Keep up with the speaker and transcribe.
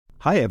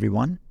Hi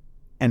everyone,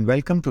 and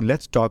welcome to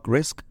Let's Talk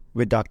Risk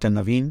with Dr.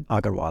 Naveen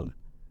Agarwal,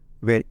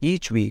 where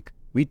each week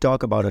we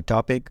talk about a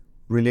topic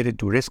related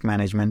to risk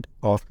management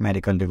of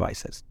medical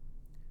devices.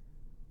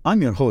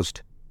 I'm your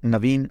host,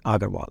 Naveen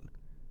Agarwal,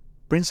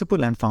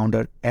 principal and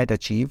founder at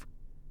Achieve,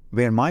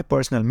 where my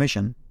personal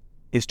mission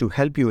is to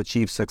help you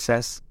achieve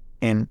success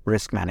in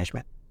risk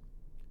management.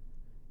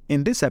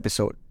 In this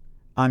episode,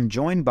 I'm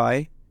joined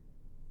by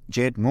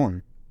Jayat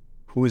Moon,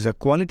 who is a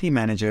quality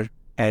manager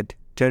at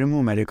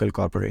Terumo Medical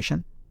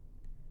Corporation,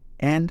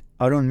 and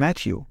Arun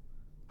Matthew,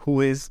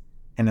 who is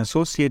an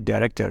associate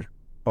director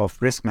of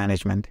risk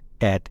management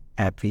at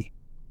AbbVie.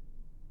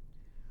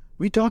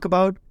 We talk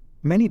about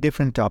many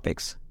different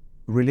topics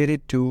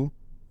related to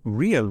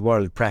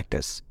real-world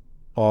practice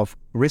of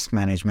risk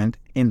management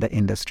in the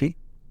industry,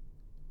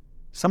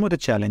 some of the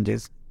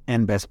challenges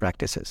and best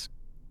practices.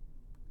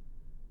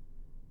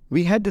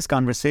 We had this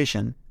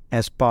conversation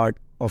as part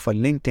of a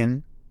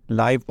LinkedIn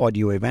live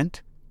audio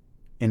event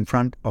in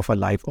front of a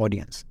live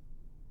audience.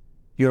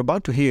 You're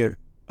about to hear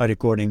a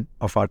recording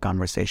of our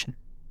conversation.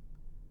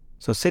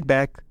 So sit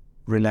back,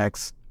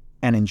 relax,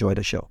 and enjoy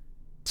the show.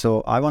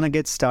 So I want to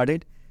get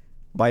started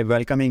by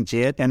welcoming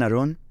Jayat and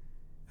Arun.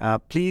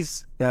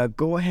 Please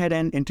go ahead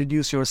and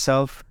introduce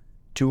yourself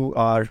to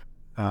our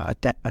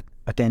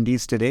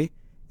attendees today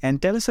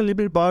and tell us a little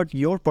bit about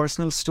your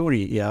personal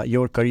story,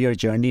 your career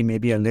journey,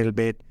 maybe a little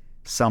bit,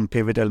 some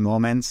pivotal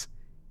moments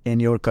in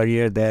your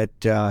career that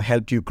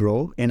helped you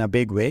grow in a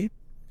big way.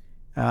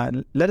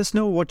 Let us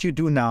know what you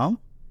do now,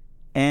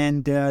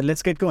 and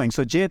let's get going.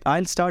 So, Jayat,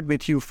 I'll start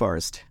with you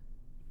first.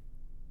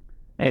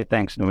 Hey,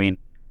 thanks, Naveen.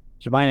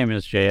 So my name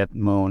is Jayat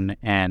Moon,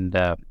 and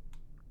I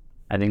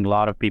think a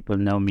lot of people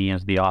know me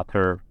as the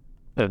author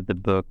of the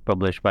book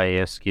published by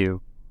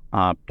ASQ,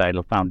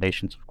 titled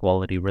Foundations of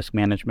Quality Risk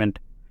Management.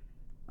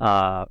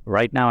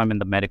 Right now, I'm in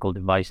the medical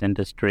device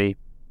industry,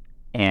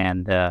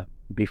 and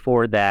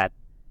before that,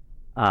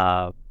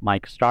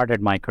 Mike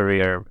started my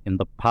career in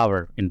the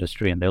power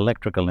industry and the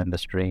electrical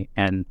industry.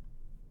 And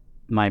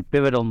my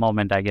pivotal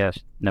moment, I guess,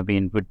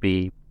 Naveen, would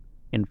be,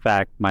 in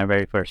fact, my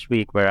very first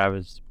week where I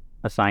was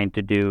assigned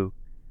to do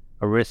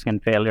a risk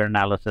and failure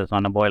analysis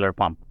on a boiler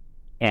pump.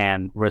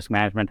 And risk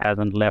management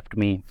hasn't left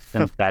me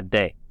since that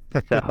day.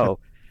 So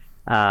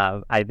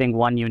I think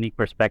one unique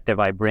perspective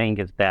I bring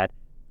is that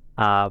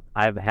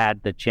I've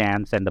had the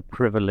chance and the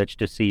privilege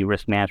to see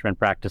risk management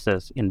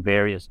practices in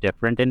various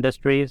different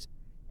industries.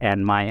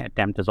 And my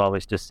attempt is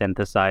always to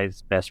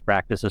synthesize best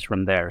practices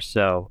from there.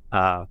 So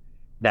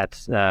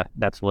that's a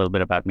little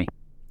bit about me.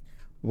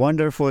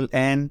 Wonderful.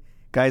 And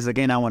guys,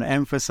 again, I want to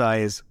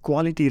emphasize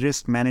Quality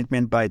Risk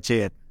Management by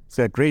Jayat. It's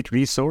a great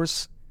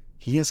resource.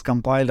 He has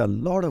compiled a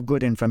lot of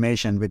good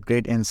information with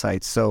great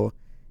insights. So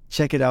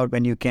check it out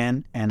when you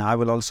can. And I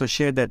will also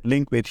share that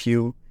link with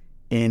you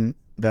in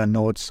the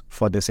notes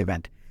for this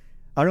event.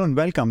 Arun,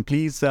 welcome.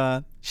 Please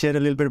share a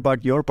little bit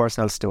about your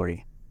personal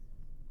story.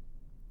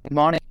 Good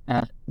morning,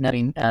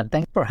 Naveen.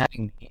 Thanks for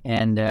having me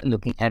and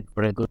looking ahead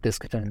for a good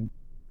discussion.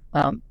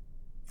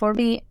 For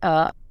me,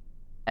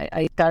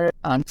 I started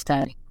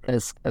understanding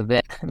risk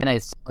when I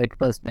saw it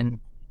first when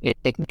a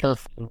technical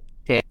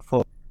check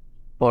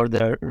for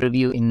the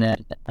review in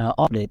an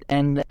audit,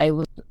 and I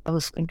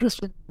was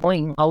interested in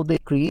knowing how they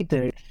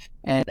created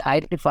and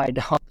identified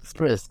all this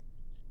risk.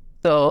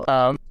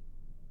 So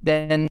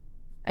then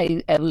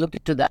I looked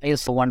into the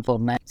ISO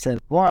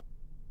 14971.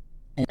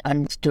 And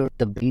understood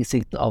the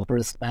basics of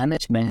risk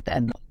management,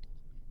 and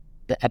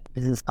the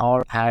episodes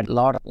all had a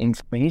lot of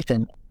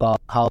information about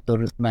how the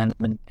risk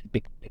management can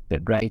be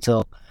conducted, right?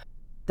 So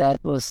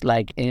that was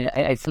like,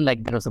 I feel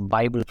like there was a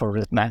Bible for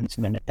risk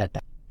management at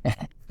that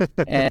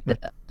time.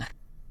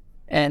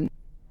 and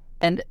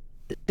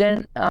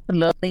then after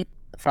learning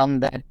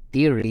from that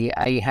theory,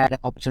 I had an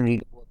opportunity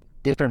to work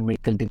with different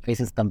medical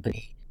devices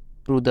company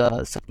through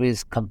the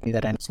service company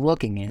that I was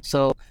working in.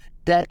 So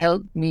that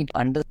helped me to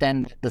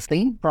understand that the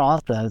same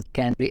process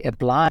can be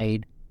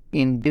applied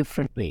in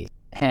different ways.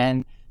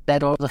 And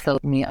that also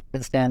helped me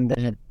understand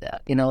that,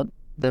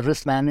 the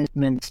risk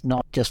management is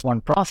not just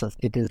one process.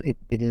 It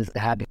is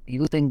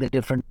using the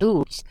different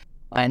tools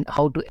and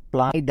how to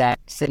apply that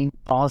same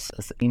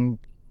process in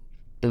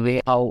the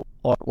way how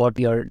or what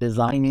you're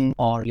designing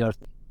or your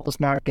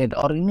post-market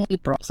or in any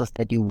process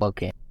that you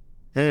work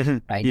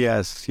in. Right?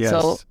 Yes.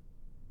 So,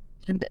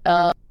 and,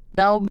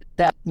 now with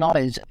that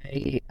knowledge,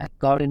 I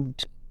got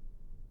into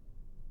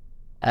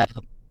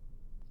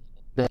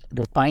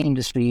the spine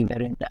industry,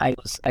 wherein I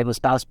was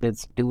tasked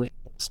with doing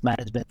risk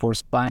management for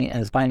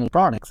spinal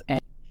products,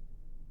 and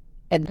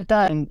at the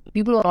time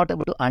people were not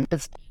able to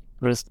understand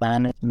risk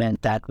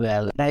management that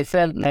well. And I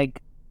felt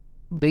like,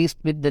 based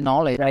with the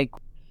knowledge, I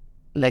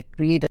could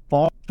create a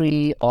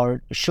poetry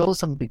or show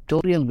some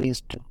pictorial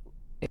ways to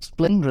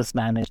explain risk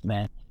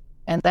management,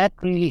 and that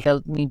really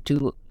helped me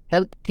to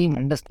help the team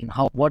understand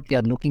what they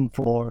are looking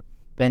for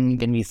when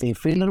we say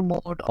failure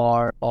mode,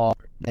 or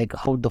like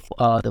how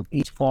the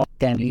each fault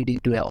can lead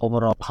into an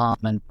overall harm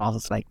and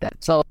process like that.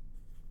 So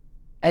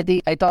I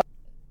thought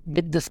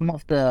with some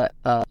of the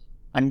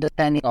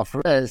understanding of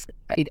risk,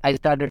 I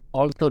started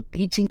also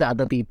teaching the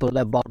other people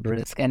about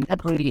risk, and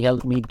that really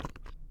helped me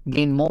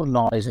gain more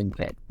knowledge in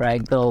it,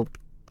 right? So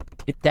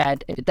with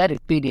that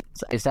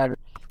experience, I started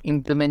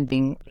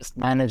implementing risk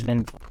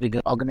management for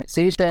bigger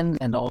organizations,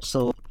 and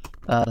also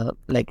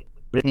like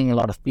bringing a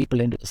lot of people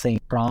into the same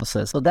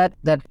process. So that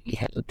really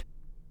helped.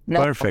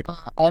 Now, Perfect.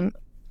 I am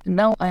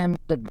in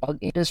the drug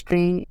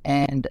industry,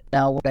 and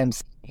now what I'm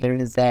seeing here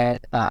is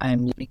that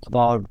I'm learning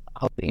about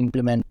how to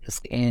implement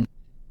risk in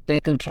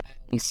clinical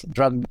trials,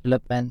 drug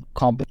development,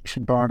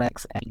 competition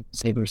products, and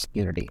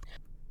cybersecurity.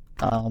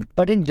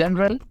 But in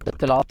general, the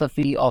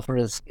philosophy of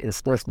risk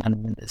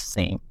management is the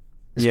same.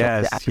 It's just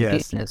Yes, the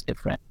application is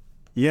different.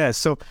 Yes.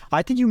 So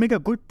I think you make a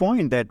good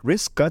point that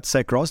risk cuts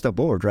across the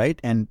board, right?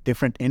 And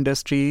different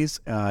industries,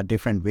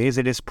 different ways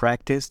it is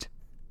practiced,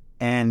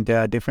 and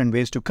different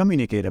ways to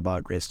communicate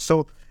about risk.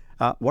 So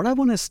what I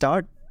want to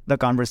start the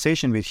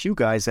conversation with you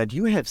guys, that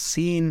you have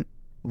seen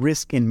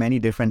risk in many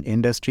different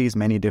industries,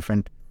 many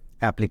different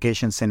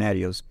application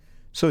scenarios.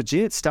 So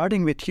Jay,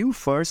 starting with you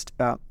first,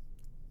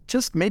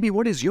 just maybe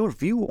what is your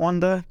view on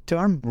the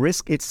term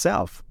risk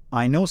itself?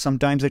 I know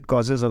sometimes it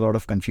causes a lot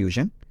of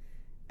confusion,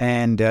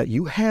 and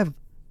you have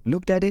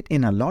looked at it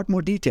in a lot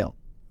more detail.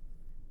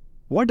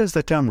 What does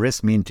the term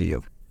risk mean to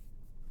you?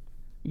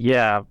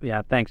 Yeah.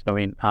 Thanks,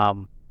 Naveen.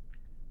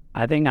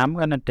 I think I'm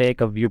going to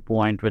take a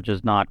viewpoint which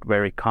is not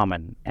very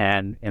common,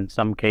 and in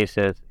some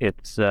cases,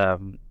 it's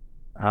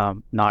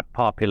not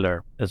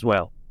popular as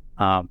well.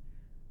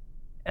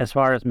 As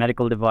far as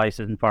medical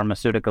devices and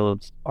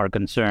pharmaceuticals are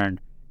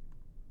concerned,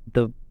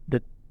 the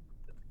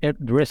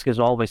risk is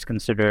always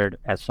considered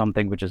as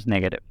something which is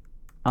negative.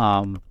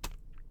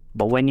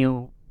 But when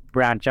you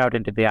branch out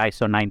into the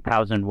ISO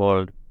 9000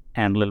 world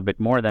and a little bit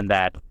more than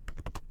that,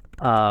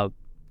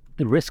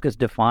 the risk is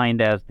defined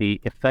as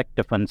the effect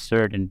of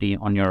uncertainty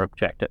on your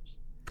objectives.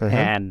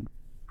 And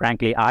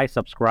frankly, I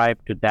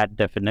subscribe to that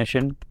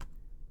definition,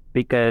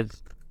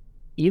 because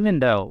even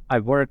though I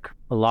work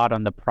a lot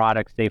on the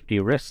product safety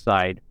risk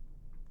side,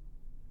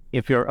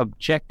 if your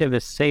objective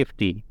is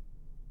safety,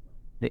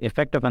 the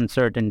effect of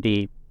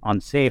uncertainty on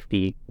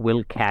safety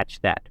will catch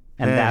that.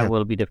 And that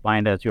will be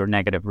defined as your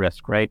negative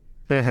risk, right?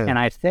 And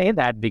I say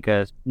that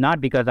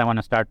not because I want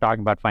to start talking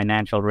about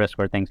financial risk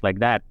or things like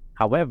that.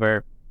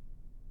 However,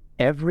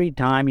 every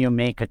time you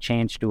make a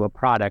change to a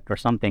product or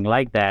something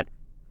like that,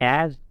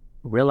 as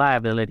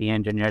reliability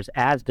engineers,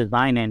 as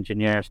design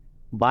engineers,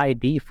 by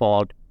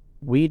default,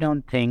 we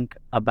don't think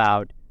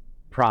about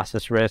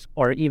process risk,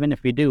 or even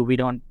if we do, we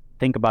don't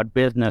think about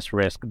business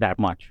risk that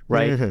much,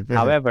 right?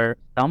 However,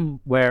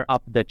 somewhere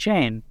up the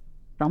chain,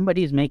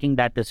 somebody's making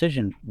that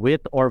decision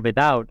with or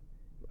without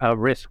a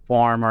risk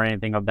form or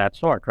anything of that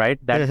sort, right?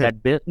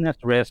 That business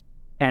risk,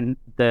 and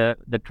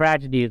the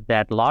tragedy is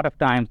that a lot of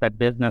times that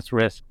business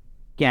risk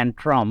can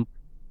trump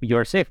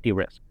your safety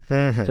risk.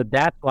 So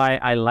that's why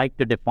I like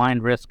to define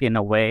risk in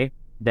a way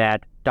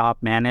that top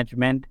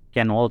management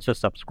can also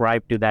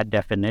subscribe to that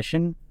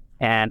definition.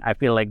 And I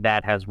feel like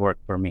that has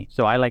worked for me.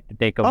 So I like to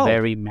take a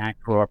very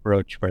macro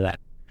approach for that.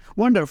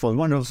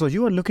 Wonderful. So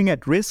you are looking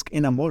at risk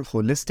in a more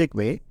holistic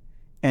way,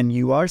 and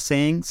you are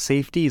saying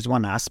safety is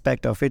one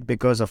aspect of it,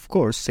 because of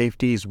course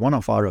safety is one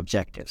of our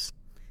objectives.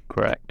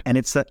 Correct. And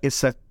it's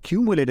a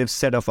cumulative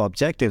set of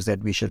objectives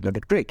that we should look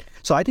at. Great.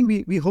 So I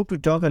think we hope to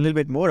talk a little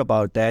bit more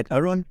about that.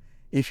 Arun,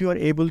 if you are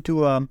able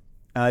to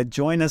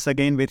join us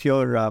again with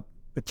your,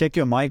 check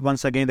your mic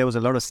once again. There was a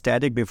lot of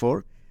static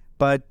before,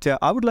 but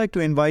I would like to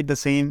invite the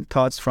same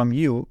thoughts from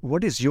you.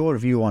 What is your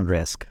view on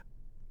risk?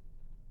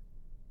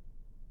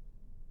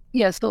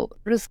 Yeah, so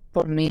risk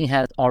for me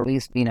has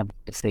always been about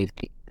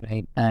safety,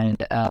 right?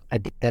 And I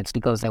think that's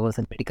because I was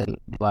in medical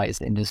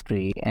device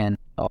industry, and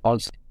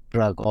also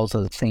drug,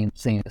 also the same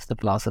as the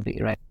philosophy,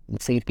 right?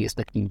 And safety is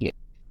the key here.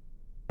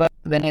 But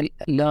when I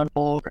learn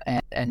more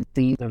and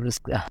see the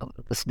risk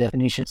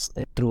definitions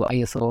through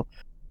ISO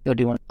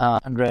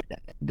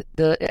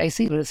 31100, I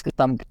see risk as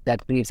something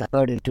that creates a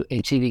hurdle to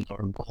achieving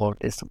our goal,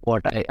 is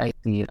what I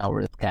see in our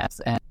risk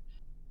as. And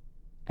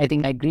I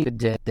think I agree with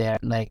Jay there.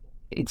 Like,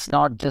 it's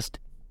not just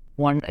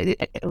one,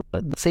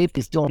 the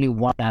safety is only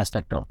one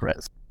aspect of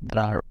risk.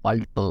 There are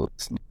multiple.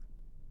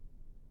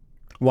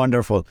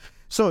 Wonderful.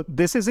 So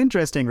this is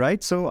interesting,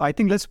 right? So I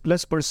think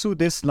let's pursue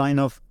this line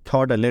of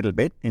thought a little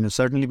bit.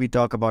 Certainly we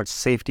talk about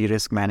safety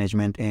risk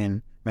management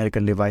in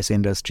medical device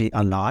industry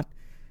a lot.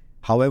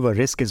 However,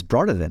 risk is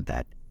broader than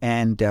that.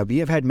 And we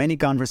have had many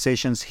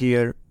conversations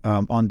here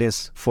on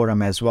this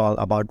forum as well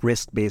about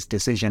risk-based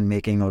decision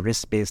making or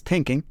risk-based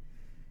thinking.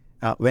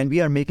 When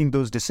we are making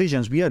those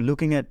decisions, we are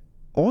looking at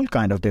all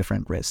kind of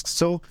different risks.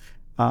 So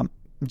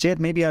Jed,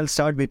 maybe I'll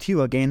start with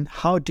you again.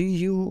 How do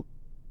you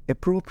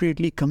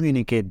appropriately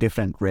communicate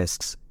different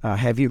risks?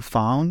 Have you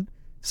found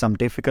some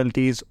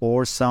difficulties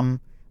or some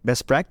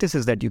best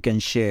practices that you can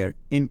share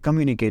in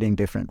communicating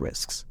different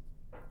risks?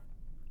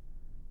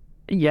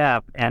 Yeah,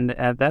 and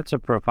that's a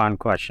profound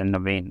question,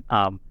 Naveen.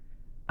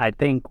 I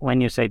think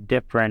when you say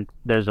different,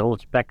 there's a whole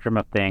spectrum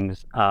of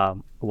things.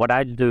 What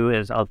I do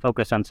is I'll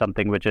focus on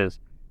something which is,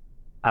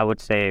 I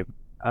would say,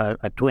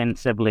 a twin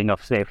sibling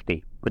of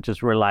safety, which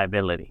is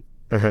reliability,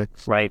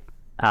 right?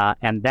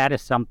 And that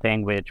is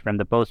something which, from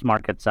the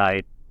post-market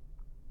side,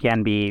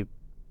 can be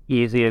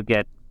easy to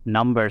get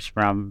numbers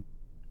from,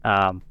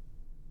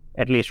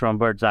 at least from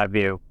bird's eye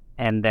view,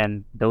 and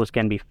then those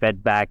can be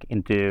fed back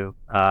into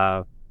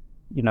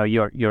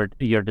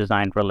your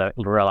design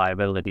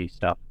reliability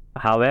stuff.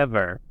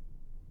 However,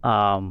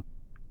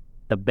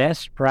 the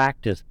best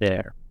practice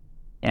there,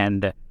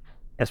 and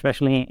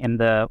especially in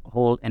the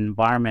whole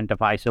environment of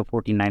ISO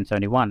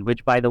 14971,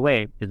 which, by the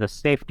way, is a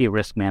safety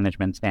risk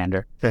management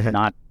standard,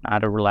 not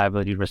a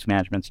reliability risk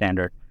management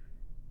standard.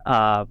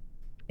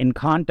 In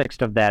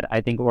context of that,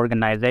 I think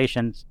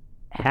organizations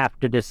have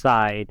to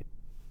decide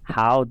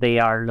how they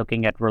are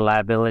looking at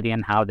reliability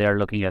and how they are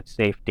looking at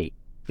safety,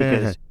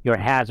 because your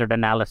hazard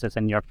analysis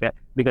and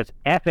because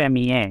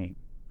FMEA,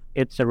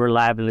 it's a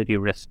reliability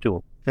risk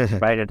tool,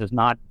 right? It is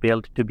not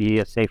built to be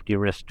a safety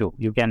risk tool.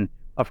 You can,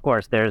 of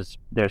course, there's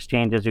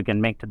changes you can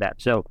make to that.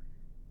 So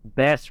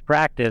best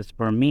practice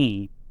for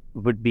me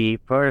would be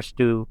first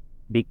to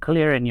be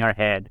clear in your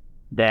head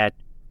that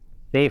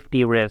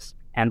safety risk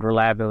and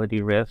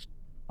reliability risk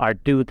are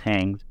two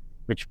things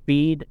which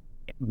feed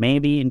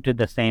maybe into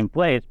the same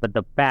place, but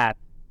the path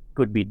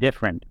could be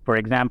different. For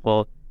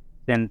example,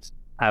 since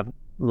I've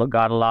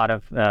got a lot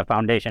of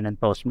foundation in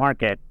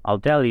post-market, I'll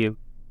tell you,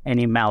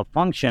 any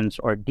malfunctions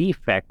or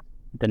defects,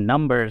 the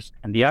numbers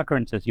and the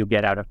occurrences you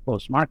get out of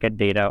post-market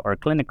data or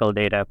clinical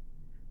data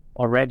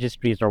or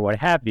registries or what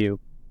have you,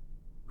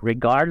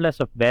 regardless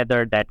of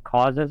whether that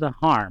causes a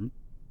harm,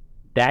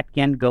 that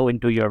can go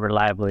into your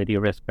reliability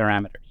risk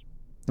parameters.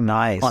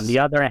 Nice. On the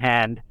other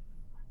hand,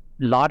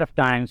 a lot of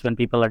times when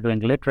people are doing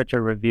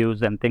literature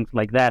reviews and things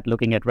like that,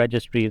 looking at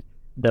registries,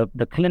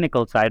 the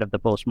clinical side of the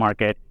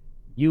post-market,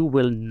 you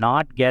will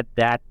not get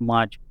that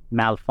much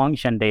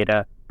malfunction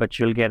data, but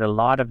you'll get a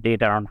lot of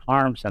data on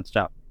harms and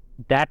stuff.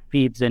 That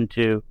feeds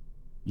into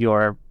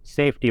your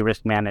safety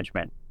risk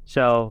management.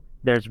 So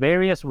there's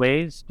various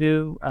ways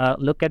to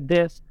look at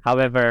this.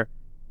 However,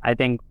 I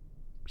think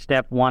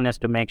step one is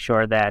to make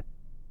sure that,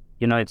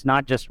 it's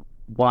not just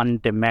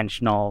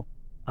one-dimensional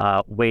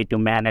way to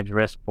manage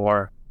risk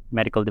for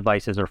medical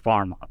devices or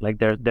pharma. Like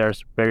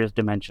there's various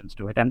dimensions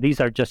to it. And these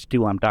are just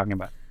two I'm talking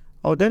about.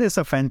 Oh, that is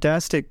a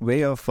fantastic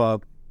way of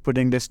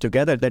putting this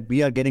together, that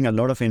we are getting a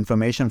lot of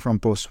information from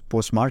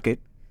post-market.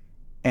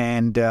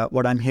 And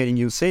what I'm hearing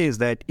you say is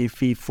that if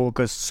we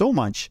focus so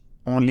much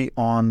only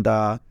on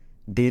the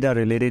data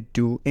related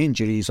to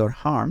injuries or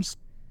harms,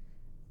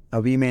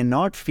 we may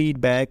not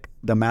feed back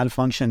the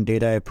malfunction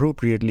data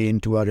appropriately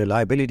into our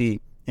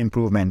reliability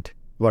improvement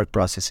work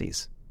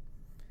processes.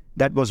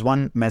 That was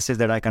one message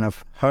that I kind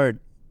of heard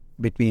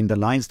between the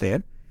lines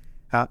there.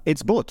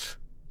 It's both,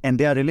 and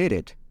they are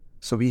related.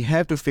 So we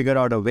have to figure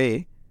out a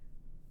way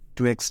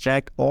to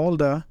extract all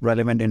the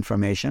relevant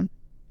information,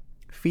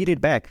 feed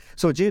it back.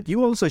 So Jayat,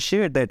 you also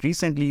shared that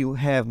recently you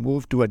have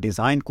moved to a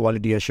design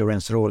quality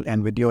assurance role,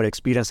 and with your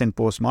experience in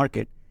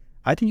post-market,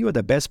 I think you are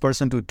the best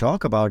person to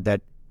talk about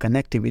that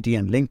connectivity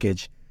and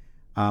linkage.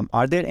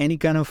 Are there any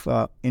kind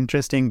of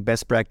interesting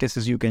best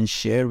practices you can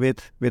share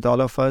with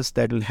all of us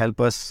that will help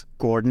us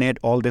coordinate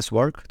all this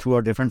work through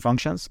our different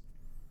functions?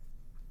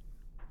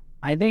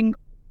 I think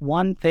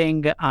one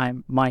thing I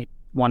might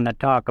want to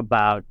talk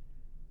about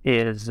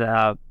is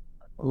a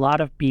lot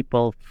of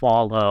people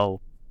follow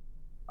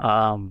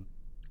the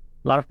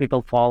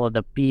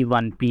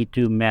P1,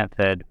 P2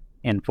 method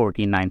in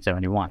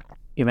 14971,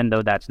 even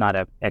though that's not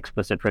an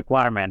explicit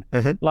requirement.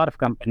 A lot of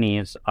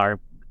companies are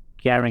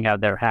carrying out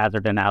their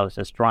hazard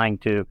analysis, trying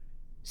to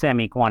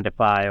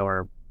semi-quantify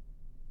or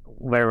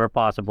wherever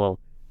possible,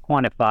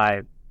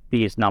 quantify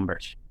these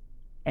numbers.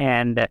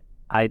 And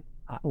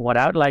what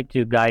I'd like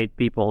to guide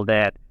people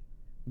that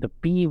the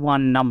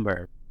P1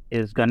 number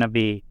is going to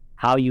be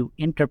how you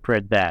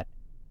interpret that.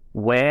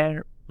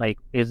 Where,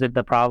 is it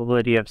the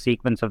probability of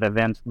sequence of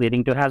events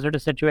leading to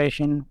hazardous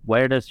situation?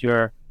 Where does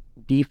your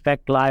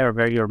defect lie, or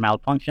where your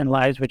malfunction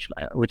lies, which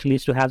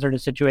leads to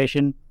hazardous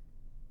situation?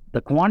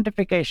 The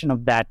quantification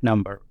of that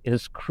number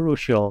is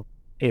crucial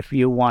if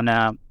you want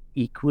to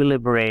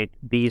equilibrate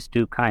these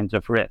two kinds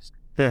of risk.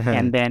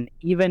 And then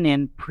even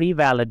in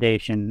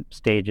pre-validation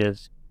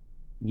stages,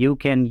 you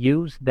can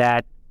use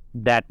that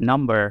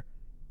number,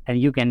 and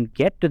you can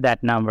get to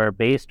that number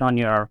based on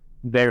your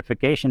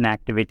verification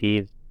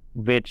activities,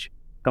 which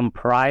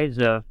comprise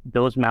of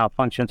those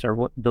malfunctions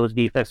or those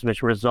defects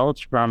which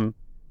results from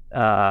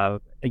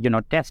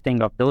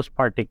testing of those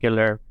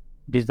particular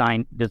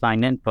design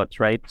inputs,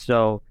 right?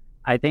 So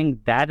I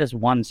think that is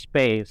one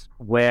space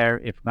where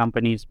if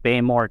companies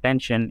pay more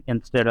attention,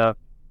 instead of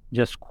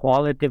just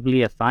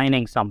qualitatively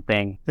assigning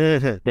something,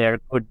 there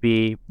could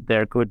be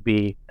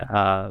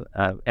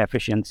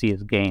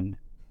efficiencies gained.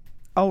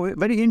 Oh,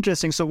 very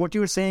interesting. So what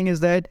you're saying is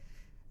that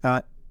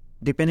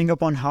depending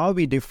upon how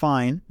we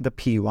define the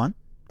P1,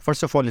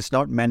 first of all, it's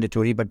not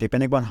mandatory, but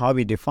depending upon how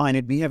we define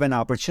it, we have an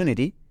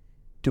opportunity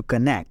to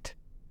connect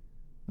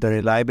the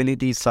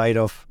reliability side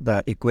of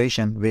the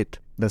equation with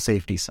the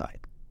safety side.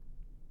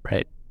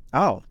 Right.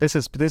 Oh, this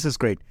is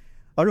great.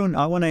 Arun,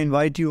 I want to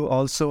invite you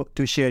also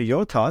to share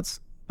your thoughts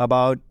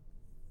about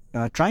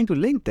trying to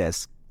link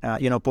this,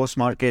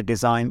 post-market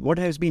design. What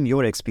has been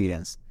your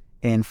experience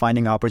in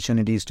finding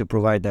opportunities to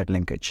provide that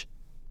linkage?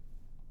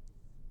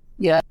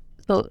 Yeah,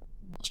 so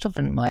most of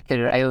in my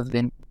career, I have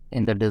been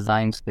in the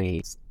design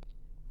space.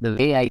 The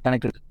way I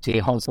connected with Jay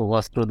also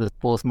was through this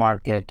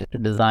post-market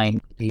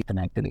design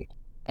actually.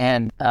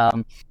 And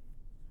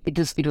it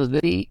was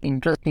very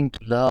interesting to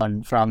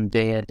learn from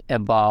Jay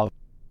about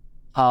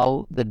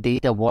how the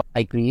data, what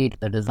I create,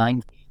 the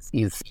design phase,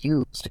 is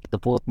used in the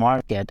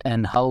post-market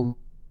and how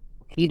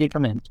he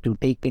determines to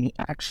take any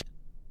action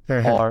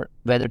or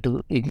whether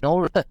to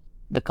ignore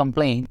the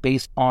complaint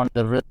based on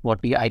the risk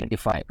what we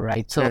identify,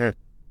 right?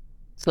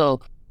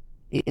 So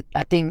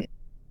I think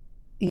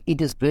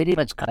it is very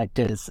much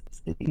connected.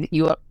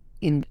 You are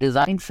in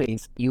design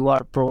phase, you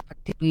are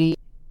proactively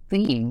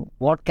seeing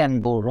what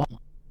can go wrong.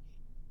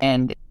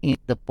 And in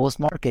the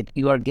post-market,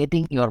 you are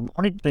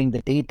monitoring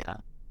the data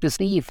to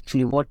see if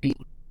actually what you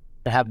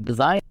have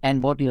designed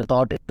and what you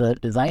thought the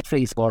design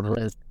phase for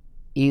risk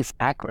is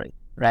accurate,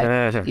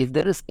 right? If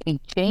there is any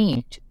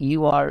change,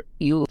 you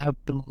have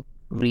to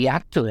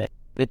react to it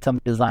with some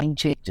design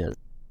changes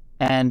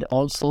and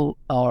also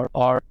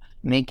or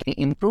making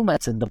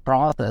improvements in the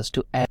process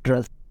to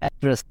address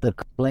the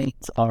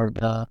complaints or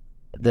the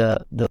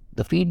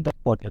feedback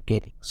what you're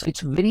getting. So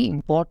it's very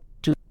important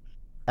to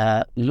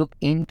look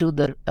into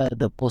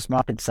the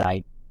post-market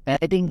side. And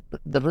I think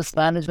the risk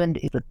management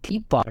is a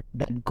key part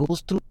that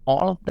goes through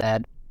all of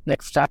that,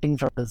 like starting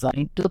from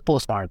design to the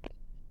post-market,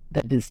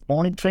 that is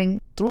monitoring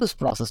through this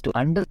process to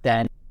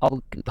understand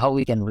how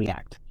we can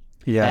react.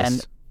 Yes.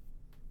 And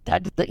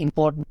that is the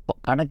important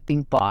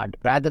connecting part,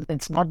 rather than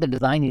it's not the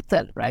design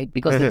itself, right?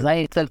 Because the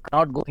design itself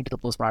cannot go into the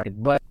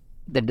post-market, but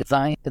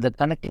the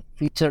connecting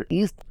feature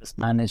is the risk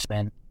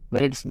management,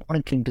 where it's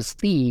monitoring to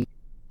see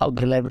how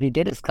the reliability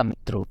data is coming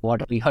through,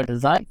 what we are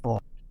designed for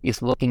is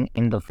working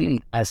in the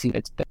field as you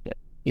expected.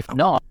 If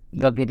not,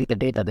 you're getting the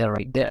data there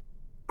right there.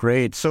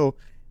 Great. So,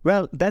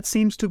 well, that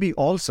seems to be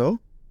also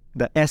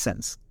the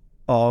essence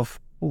of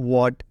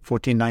what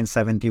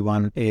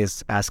 14971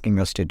 is asking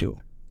us to do.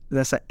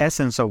 That's the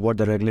essence of what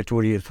the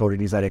regulatory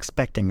authorities are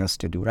expecting us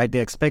to do, right? They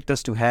expect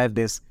us to have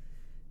this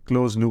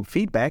closed loop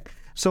feedback.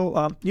 So,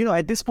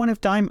 at this point of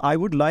time, I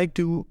would like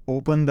to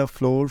open the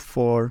floor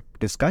for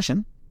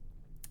discussion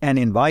and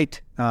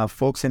invite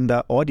folks in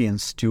the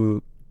audience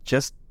to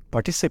just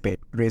participate.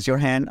 Raise your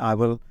hand. I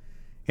will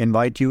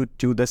invite you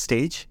to the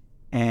stage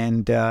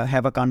and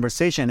have a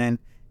conversation. And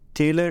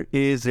Taylor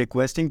is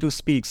requesting to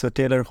speak. So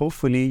Taylor,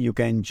 hopefully you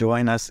can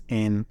join us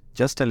in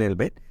just a little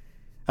bit.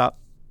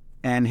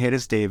 And here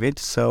is David.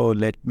 So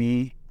let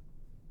me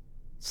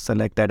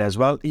select that as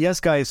well. Yes,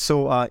 guys.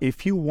 So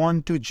if you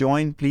want to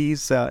join,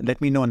 please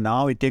let me know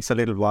now. It takes a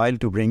little while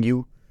to bring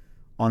you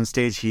on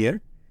stage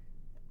here.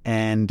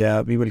 And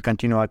we will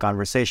continue our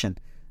conversation.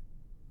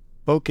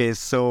 Okay,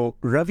 so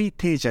Ravi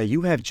Teja,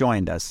 you have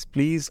joined us.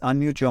 Please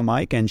unmute your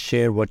mic and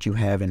share what you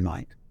have in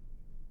mind.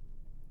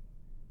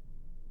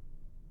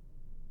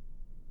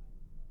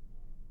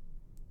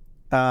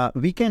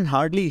 We can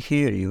hardly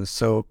hear you,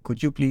 so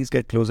could you please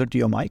get closer to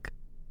your mic?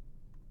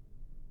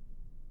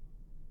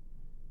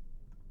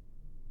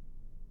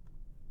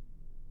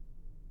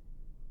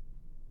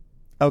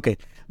 Okay,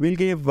 we'll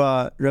give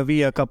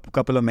Ravi a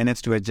couple of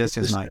minutes to adjust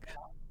his mic.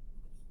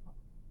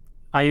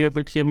 Are you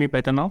able to hear me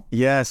better now?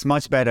 Yes,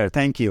 much better.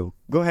 Thank you.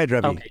 Go ahead,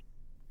 Ravi. Okay.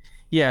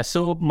 Yeah,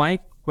 so my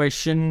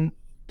question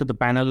to the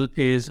panel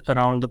is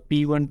around the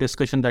P1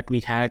 discussion that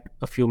we had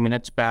a few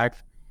minutes back.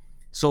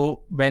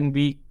 So when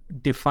we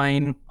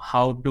define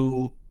how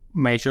to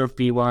measure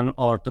P1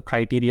 or the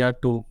criteria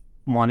to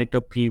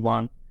monitor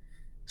P1,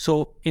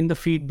 so in the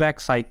feedback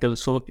cycle,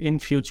 so in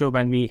future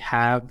when we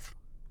have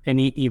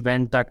any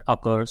event that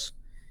occurs,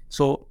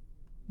 so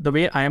the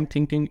way I am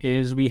thinking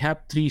is we have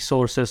three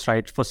sources,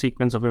 right, for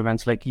sequence of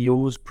events like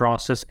use,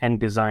 process, and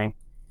design.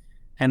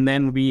 And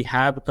then we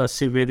have a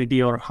severity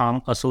or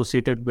harm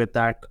associated with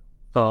that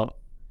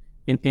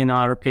in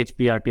our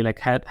HPRT, like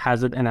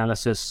hazard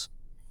analysis.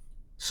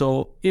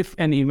 So if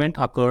an event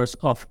occurs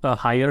of a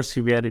higher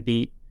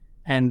severity,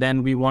 and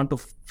then we want to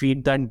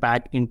feed that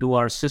back into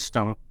our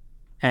system,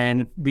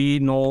 and we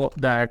know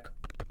that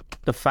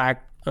the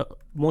fact,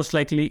 most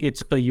likely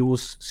it's a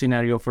use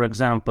scenario, for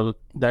example,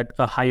 that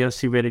a higher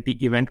severity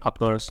event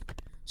occurs.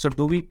 So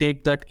do we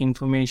take that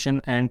information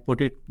and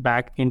put it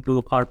back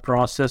into our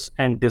process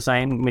and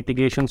design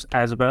mitigations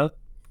as well?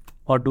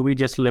 Or do we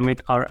just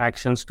limit our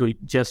actions to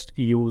just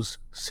use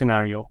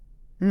scenario?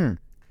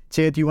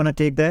 Chet, you want to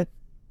take that?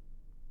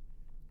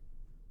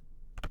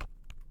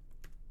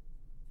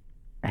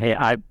 Hey,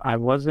 I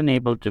wasn't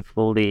able to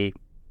fully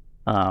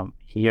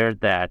hear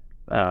that.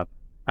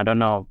 I don't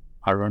know,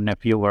 Arun,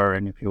 if you were,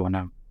 and if you want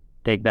to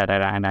take that,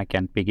 and I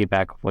can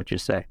piggyback off what you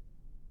say.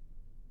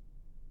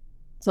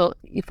 So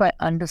if I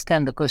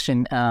understand the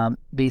question,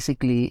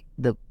 basically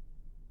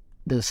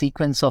the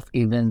sequence of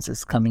events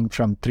is coming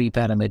from three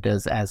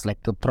parameters as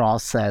like the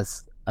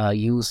process,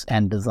 use,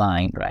 and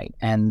design, right?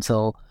 And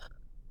so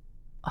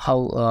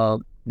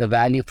how the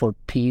value for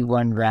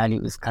P1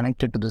 value is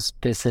connected to the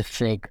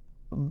specific,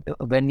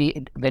 when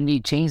we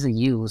change the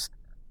use,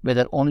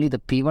 whether only the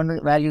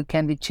P1 value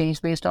can be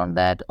changed based on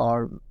that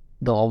or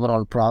the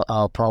overall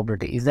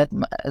probability. Is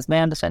my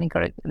understanding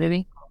correct,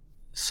 Ravi?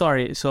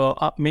 Sorry, so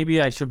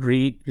maybe I should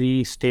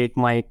restate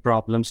my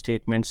problem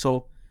statement.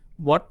 So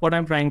what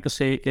I'm trying to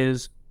say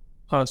is,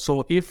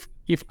 so if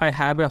I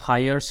have a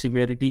higher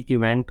severity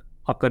event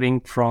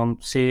occurring from,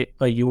 say,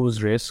 a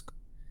use risk,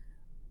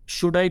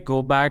 should I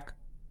go back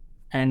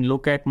and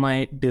look at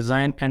my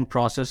design and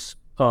process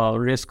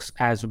risks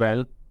as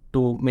well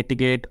to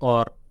mitigate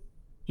or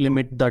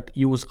limit that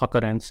use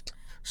occurrence?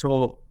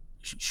 So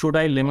should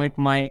I limit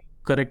my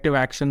corrective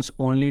actions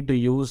only to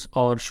use,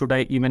 or should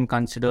I even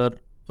consider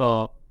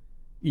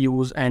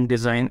use and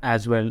design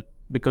as well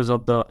because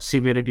of the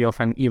severity of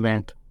an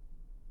event?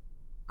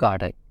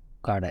 Got it.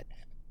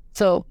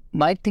 So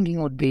my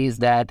thinking would be is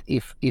that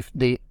if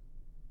the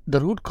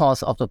root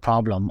cause of the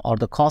problem or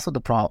the cause of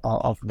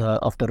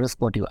the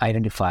risk what you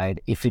identified,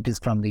 if it is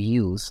from the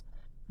use,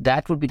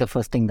 that would be the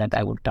first thing that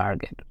I would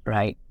target,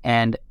 right?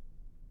 And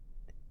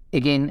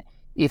again,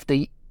 if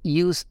the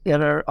use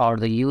error or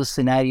the use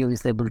scenario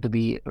is able to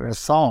be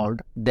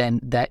resolved, then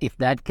if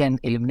that can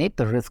eliminate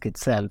the risk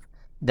itself,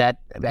 that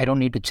I don't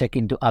need to check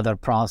into other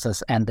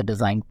process and the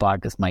design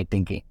part is my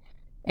thinking.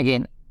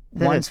 Again,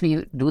 once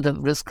we do the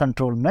risk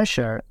control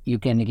measure, you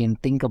can again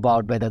think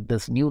about whether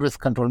this new risk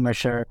control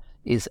measure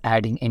is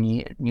adding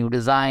any new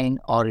design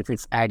or if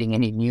it's adding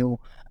any new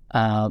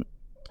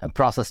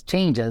process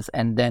changes,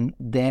 and then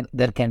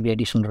there can be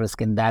additional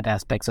risk in that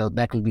aspect. So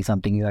that will be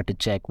something you have to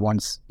check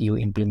once you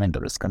implement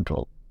the risk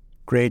control.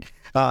 Great.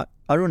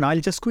 Arun,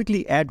 I'll just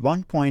quickly add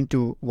one point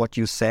to what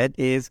you said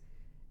is,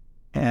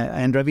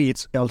 and Ravi,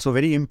 it's also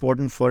very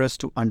important for us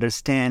to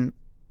understand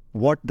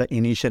what the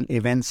initial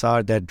events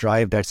are that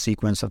drive that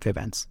sequence of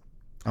events.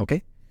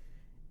 Okay?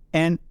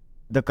 And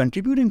the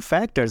contributing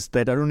factors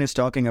that Arun is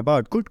talking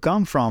about could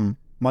come from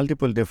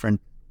multiple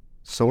different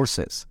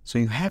sources. So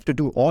you have to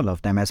do all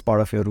of them as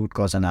part of your root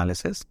cause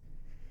analysis.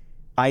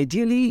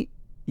 Ideally,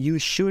 you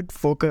should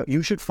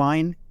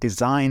find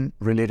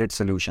design-related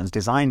solutions,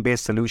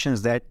 design-based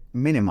solutions that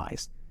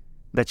minimize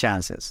the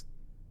chances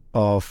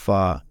of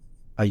a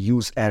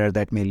use error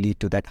that may lead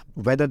to that,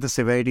 whether the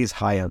severity is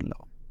high or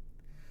low.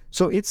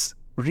 So it's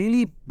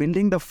really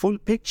building the full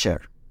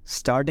picture,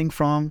 starting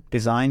from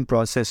design,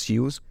 process,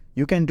 use.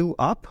 You can do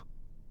up,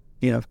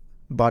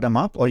 bottom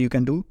up, or you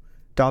can do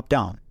top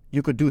down.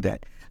 You could do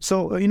that.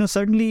 So,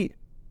 certainly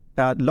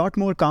a lot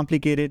more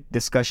complicated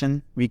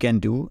discussion we can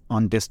do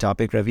on this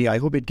topic, Ravi. I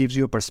hope it gives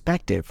you a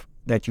perspective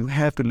that you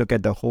have to look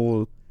at the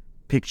whole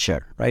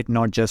picture, right?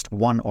 Not just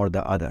one or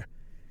the other.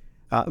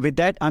 With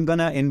that, I'm going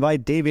to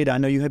invite David. I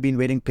know you have been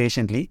waiting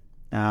patiently.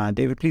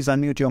 David, please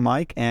unmute your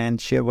mic and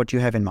share what you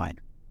have in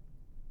mind.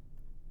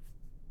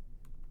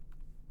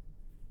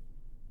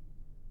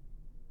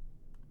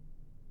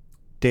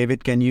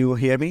 David, can you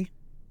hear me?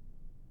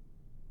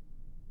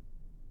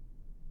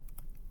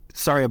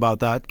 Sorry about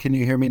that. Can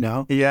you hear me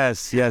now?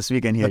 Yes, we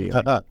can hear you.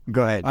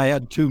 Go ahead. I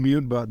had two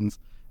mute buttons.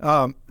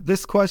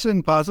 This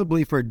question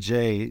possibly for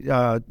Jay.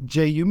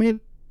 Jay, you made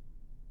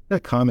a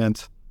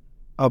comment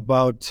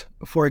about,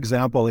 for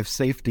example, if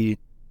safety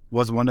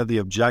was one of the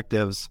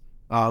objectives,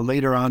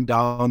 later on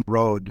down the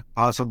road,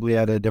 possibly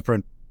at a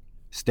different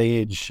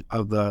stage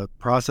of the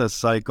process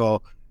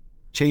cycle,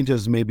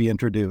 changes may be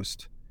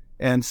introduced.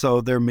 And so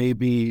there may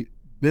be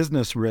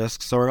business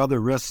risks or other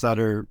risks that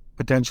are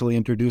potentially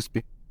introduced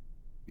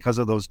because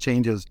of those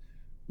changes.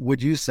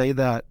 Would you say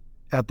that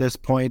at this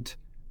point,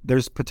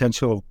 there's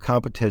potential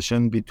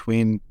competition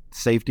between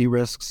safety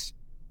risks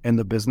and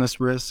the business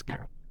risk?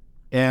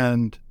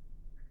 And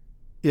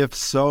if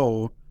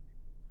so,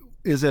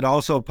 is it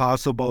also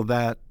possible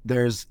that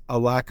there's a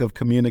lack of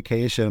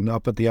communication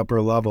up at the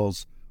upper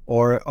levels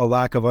or a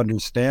lack of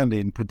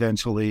understanding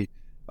potentially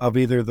of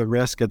either the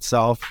risk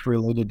itself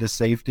related to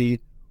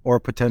safety or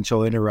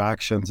potential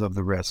interactions of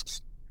the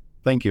risks?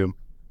 Thank you.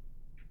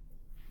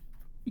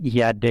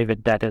 Yeah,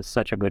 David, that is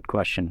such a good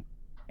question.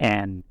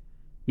 And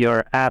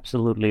you're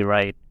absolutely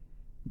right.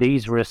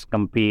 These risks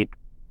compete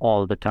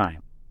all the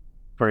time.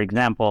 For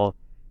example,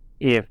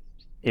 if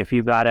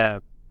you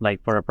gotta,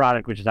 for a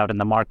product which is out in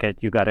the market,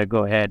 you gotta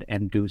go ahead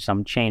and do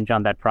some change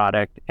on that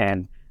product,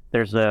 and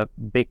there's a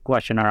big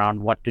question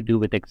around what to do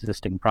with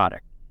existing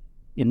product.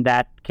 In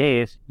that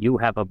case, you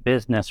have a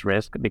business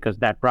risk because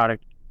that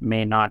product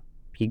may not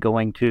be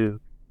going to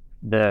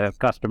the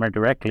customer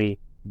directly,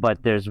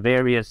 but there's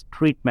various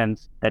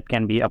treatments that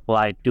can be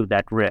applied to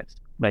that risk.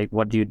 Like,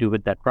 what do you do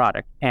with that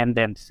product? And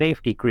then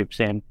safety creeps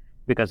in,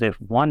 because if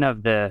one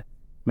of the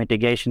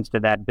mitigations to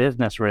that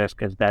business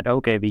risk is that,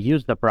 okay, we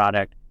use the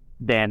product,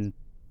 then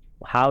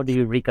how do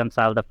you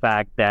reconcile the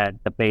fact that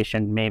the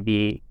patient may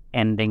be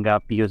ending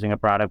up using a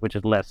product which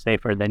is less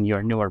safer than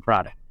your newer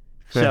product?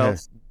 So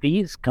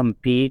these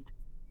compete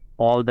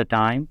all the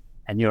time.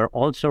 And you're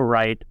also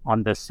right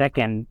on the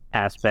second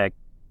aspect,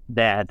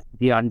 that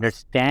the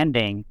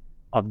understanding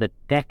of the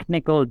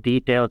technical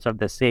details of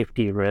the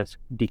safety risk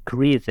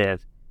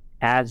decreases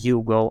as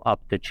you go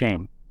up the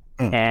chain.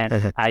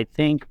 And I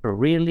think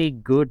really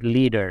good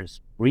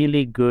leaders,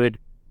 really good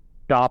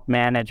top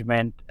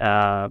management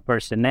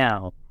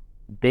personnel,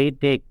 they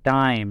take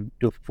time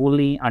to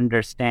fully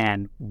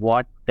understand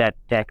what that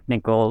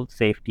technical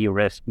safety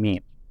risk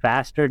means.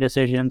 Faster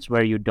decisions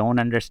where you don't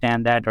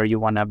understand that, or you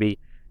want to be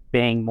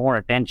paying more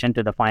attention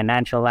to the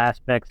financial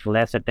aspects,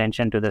 less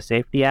attention to the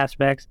safety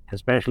aspects,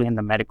 especially in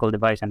the medical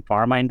device and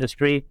pharma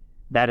industry,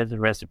 that is a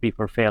recipe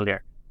for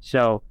failure.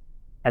 So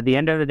at the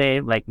end of the day,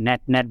 like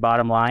net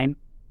bottom line,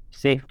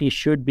 safety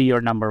should be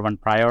your number one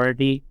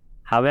priority.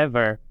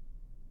 However,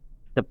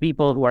 the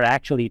people who are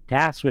actually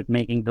tasked with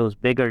making those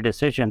bigger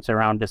decisions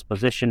around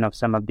disposition of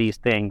some of these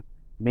things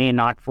may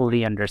not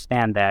fully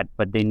understand that,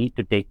 but they need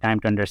to take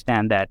time to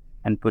understand that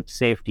and put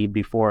safety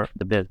before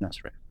the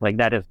business risk. Like,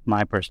 that is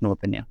my personal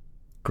opinion.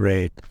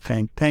 Great.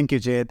 Thank you,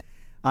 Jayed.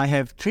 I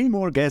have 3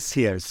 more guests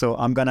here, so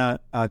I'm going to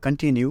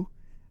continue.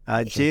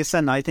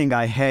 Jason, I think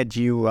I had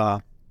you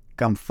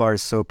come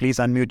first, so please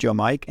unmute your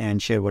mic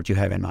and share what you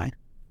have in mind.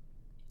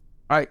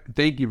 All right.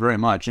 Thank you very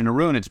much. And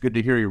Arun, it's good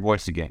to hear your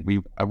voice again.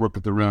 I worked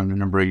with Arun a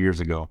number of years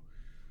ago.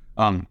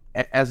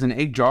 As an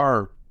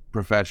HR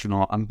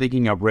professional, I'm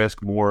thinking of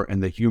risk more in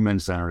the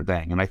human-centered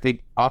thing. And I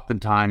think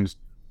oftentimes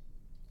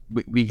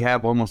we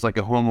have almost like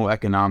a homo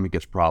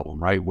economicus problem,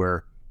 right?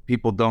 Where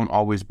people don't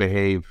always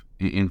behave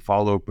and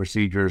follow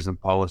procedures and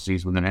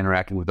policies when they're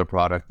interacting with the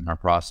product and our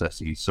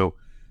processes. So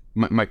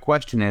my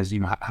question is,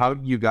 how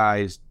do you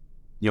guys,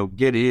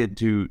 get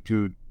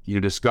into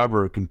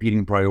discover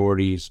competing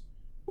priorities,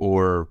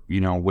 or,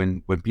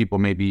 when people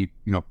may be,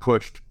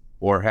 pushed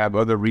or have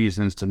other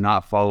reasons to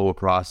not follow a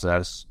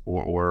process,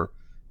 or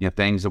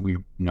things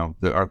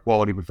that our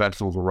quality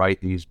professionals will write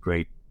these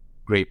great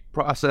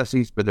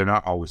processes, but they're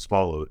not always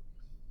followed.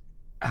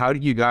 How do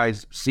you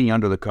guys see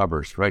under the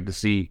covers, right, to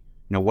see,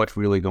 what's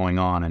really going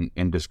on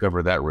and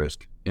discover that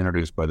risk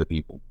introduced by the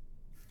people?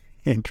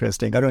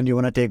 Interesting. Arun, you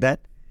want to take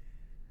that?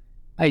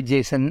 Hi,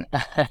 Jason.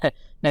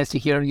 Nice to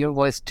hear your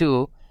voice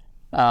too.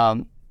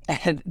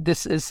 And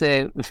this is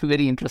a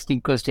very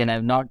interesting question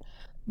I've not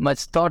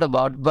much thought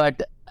about,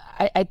 but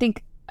I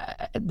think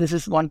this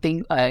is one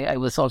thing I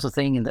was also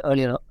saying in the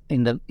earlier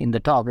in the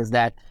talk, is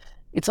that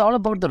it's all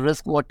about the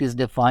risk, what is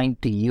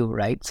defined to you,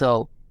 right?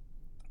 So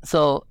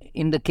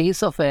in the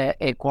case of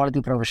a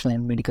quality professional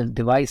in medical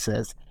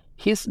devices,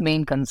 his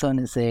main concern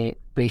is a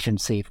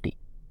patient safety,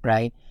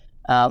 right?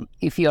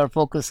 If you are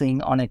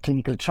focusing on a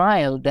clinical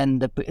trial, then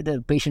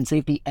the patient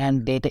safety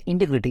and data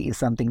integrity is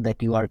something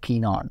that you are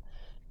keen on.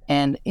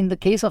 And in the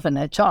case of an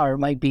HR,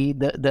 might be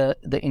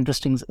the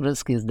interesting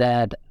risk is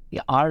that,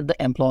 are the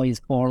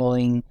employees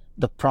following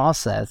the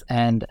process?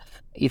 And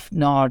if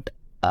not,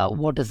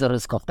 what is the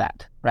risk of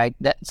that, right?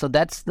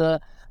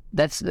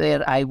 That's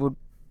where I would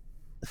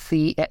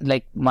see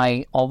like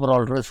my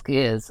overall risk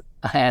is,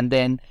 and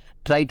then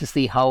try to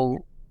see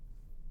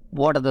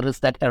what are the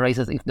risks that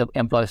arises if the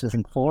employee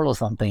doesn't follow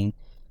something,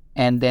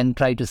 and then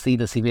try to see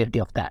the severity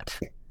of that.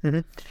 Mm-hmm.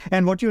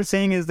 And what you're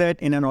saying is that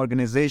in an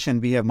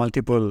organization, we have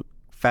multiple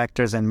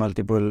factors and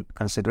multiple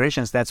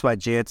considerations. That's why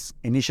Jayed's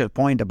initial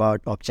point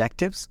about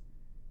objectives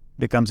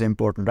becomes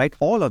important, right?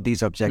 All of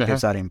these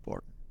objectives are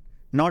important,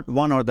 not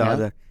one or the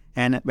other.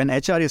 And when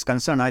HR is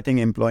concerned, I think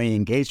employee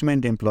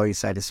engagement, employee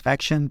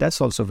satisfaction, that's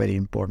also very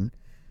important.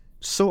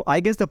 So I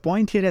guess the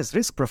point here, as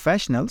risk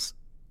professionals,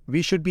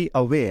 we should be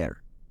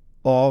aware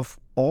of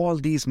all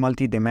these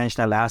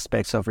multidimensional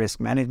aspects of risk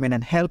management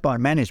and help our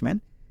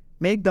management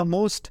make the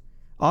most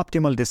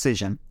optimal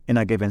decision in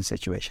a given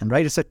situation,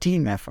 right? It's a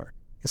team effort.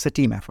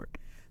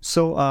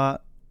 So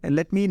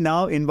let me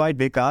now invite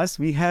Vikas.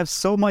 We have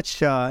so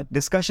much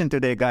discussion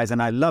today, guys,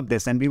 and I love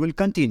this, and we will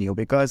continue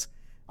because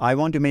I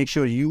want to make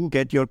sure you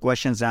get your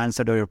questions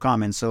answered or your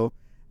comments. So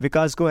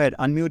Vikas, go ahead,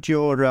 unmute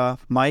your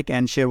mic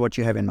and share what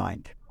you have in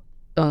mind.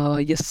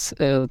 Yes,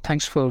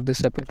 thanks for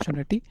this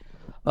opportunity.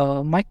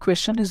 My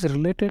question is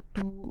related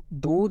to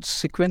those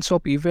sequence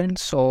of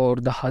events or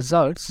the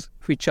hazards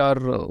which are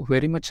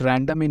very much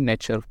random in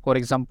nature. For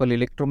example,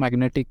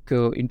 electromagnetic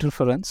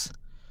interference.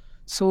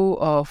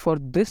 So for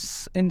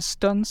this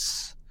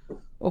instance,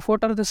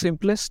 what are the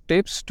simplest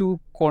steps to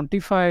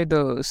quantify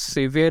the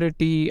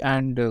severity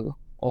and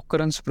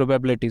occurrence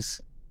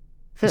probabilities,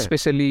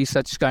 especially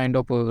such kind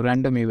of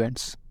random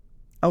events?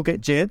 Okay,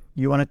 Jayed,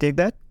 you want to take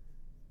that?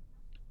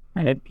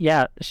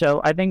 Yeah,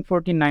 so I think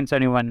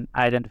 14971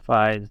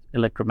 identifies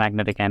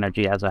electromagnetic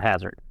energy as a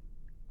hazard.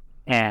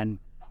 And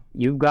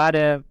you've got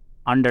to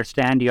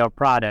understand your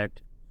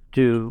product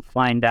to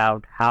find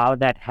out how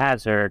that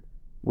hazard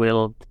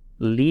will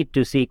lead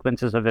to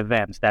sequences of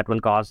events that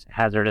will cause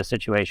hazardous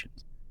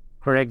situations.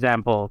 For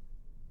example,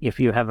 if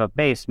you have a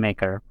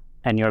pacemaker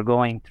and you're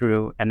going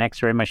through an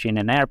X-ray machine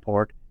in an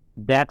airport,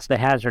 that's the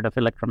hazard of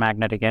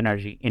electromagnetic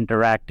energy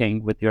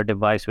interacting with your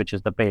device, which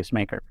is the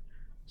pacemaker.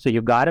 So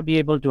you've got to be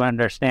able to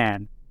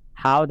understand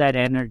how that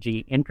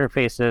energy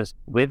interfaces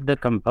with the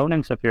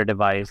components of your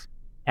device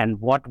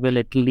and what will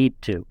it lead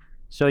to.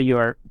 So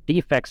your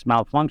defects,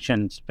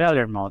 malfunctions,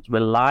 failure modes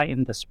will lie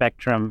in the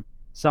spectrum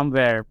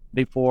somewhere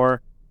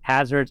before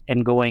hazards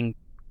and going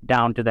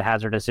down to the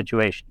hazardous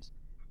situations.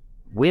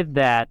 With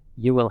that,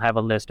 you will have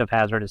a list of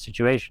hazardous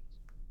situations.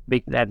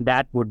 And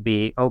that would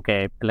be,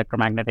 okay,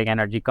 electromagnetic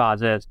energy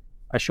causes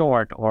a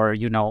short or,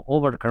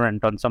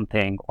 overcurrent on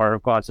something or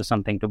causes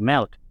something to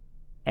melt.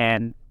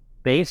 And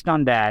based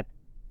on that,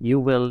 you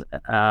will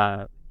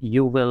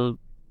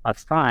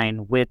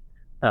assign with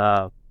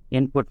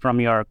input from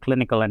your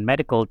clinical and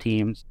medical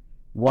teams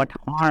what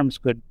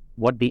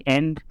the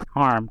end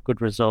harm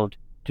could result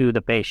to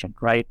the patient,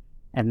 right?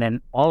 And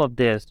then all of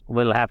this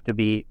will have to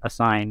be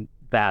assigned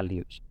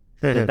values.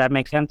 Does that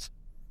make sense?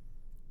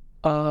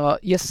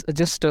 Yes,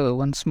 just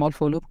one small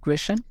follow-up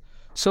question.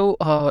 So,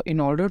 in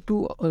order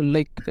to,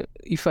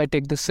 if I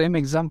take the same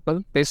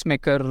example,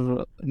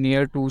 pacemaker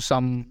near to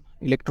some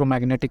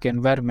electromagnetic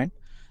environment,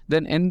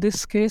 then in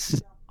this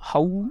case,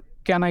 how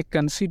can I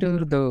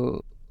consider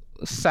the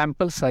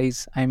sample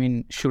size? I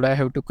mean, should I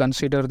have to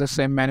consider the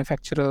same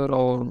manufacturer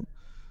or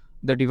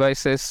the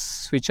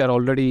devices which are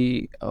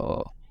already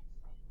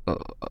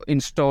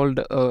installed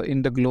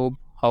in the globe?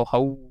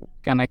 How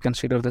can I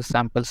consider the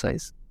sample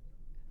size?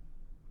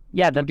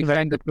 Yeah,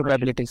 define the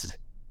probabilities.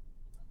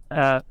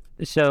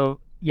 So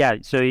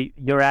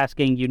you're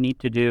asking, you need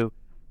to do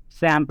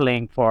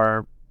sampling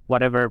for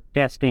whatever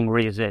testing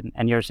reason,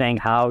 and you're saying,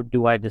 how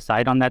do I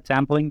decide on that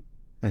sampling?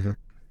 Mm-hmm.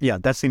 Yeah,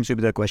 that seems to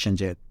be the question,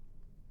 Jed.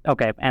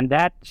 Okay, and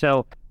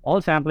so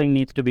all sampling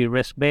needs to be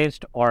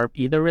risk-based, or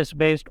either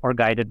risk-based or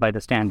guided by the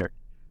standard.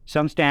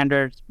 Some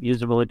standards,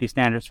 usability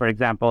standards, for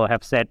example,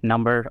 have set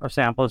number of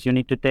samples you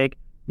need to take.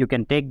 You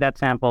can take that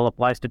sample,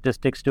 apply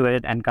statistics to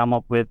it, and come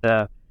up with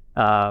a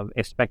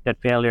expected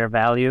failure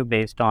value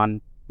based on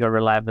your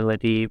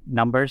reliability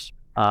numbers.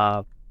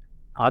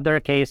 Other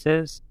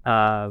cases,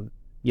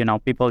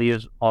 people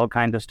use all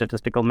kinds of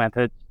statistical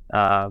methods.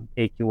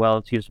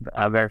 AQLs use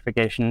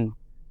verification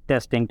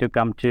testing to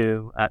come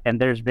to,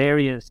 and there's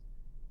various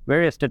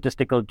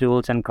statistical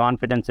tools and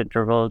confidence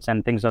intervals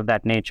and things of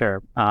that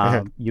nature.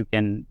 You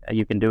can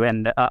do,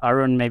 and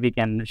Arun maybe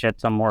can shed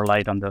some more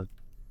light on those.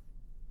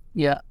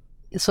 Yeah.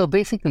 So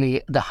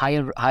basically, the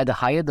higher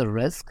the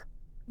risk,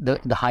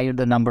 the higher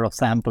the number of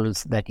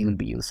samples that you will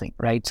be using,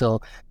 right?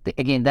 So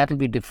again, that will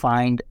be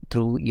defined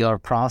through your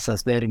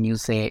process, wherein you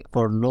say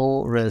for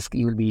low risk,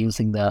 you will be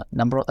using the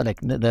number of,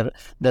 the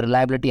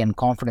reliability and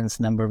confidence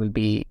number will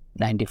be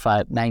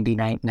 95,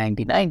 99,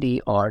 90,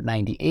 90 or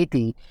 90,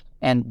 80.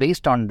 And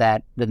based on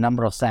that, the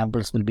number of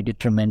samples will be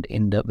determined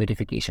in the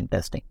verification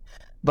testing.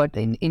 But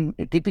in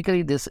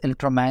typically this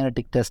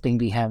electromagnetic testing,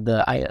 we have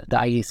the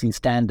IEC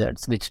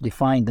standards, which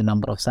define the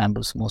number of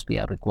samples mostly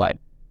are required.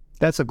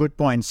 That's a good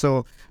point.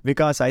 So,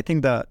 Vikas, I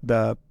think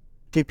the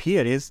tip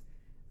here is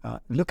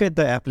look at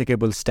the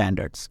applicable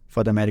standards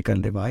for the medical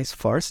device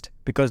first,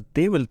 because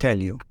they will tell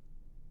you,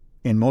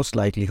 in most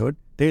likelihood,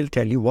 they'll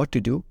tell you what to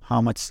do,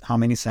 how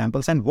many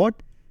samples, and what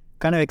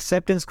kind of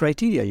acceptance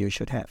criteria you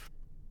should have.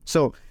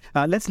 So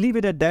let's leave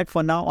it at that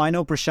for now. I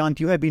know, Prashant,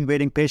 you have been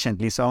waiting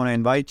patiently, so I want to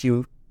invite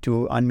you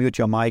to unmute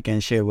your mic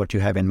and share what you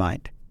have in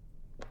mind.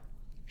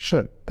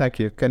 Sure. Thank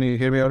you. Can you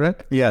hear me all right?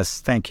 Yes,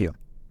 thank you.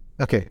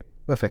 Okay,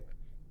 perfect.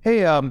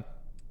 Hey,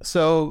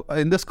 so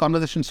in this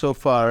conversation so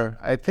far,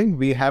 I think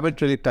we haven't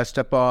really touched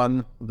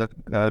upon the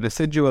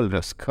residual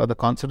risk or the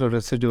concept of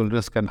residual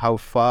risk and how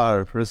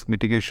far risk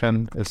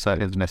mitigation is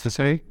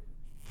necessary.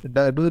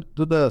 Do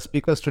the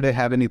speakers today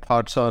have any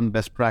thoughts on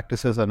best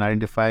practices on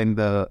identifying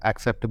the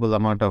acceptable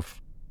amount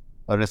of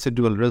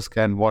residual risk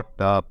and what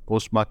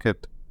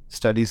post-market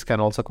studies can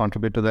also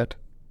contribute to that?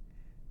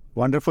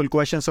 Wonderful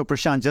question. So,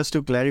 Prashant, just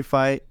to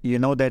clarify,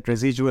 that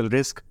residual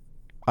risk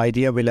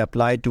idea will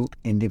apply to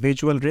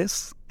individual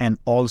risks and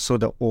also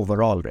the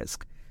overall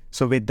risk.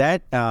 So with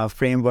that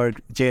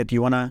framework, Jay, do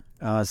you want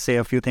to say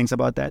a few things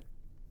about that?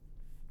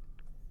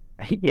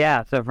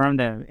 Yeah, so from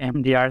the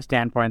MDR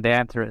standpoint, the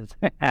answer is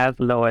as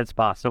low as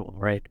possible,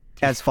 right?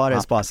 As far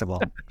as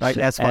possible, right?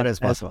 As far as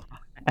possible.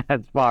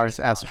 As far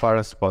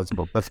as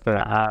possible. That's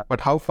fair.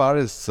 But how far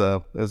is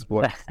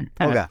what?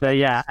 Okay.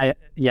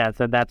 So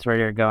so that's where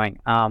you're going.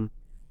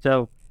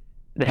 So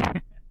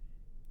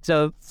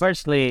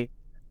firstly,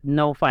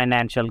 no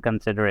financial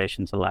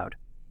considerations allowed.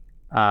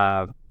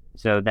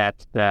 So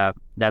that's the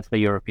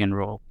European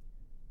rule.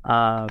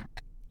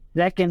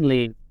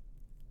 Secondly,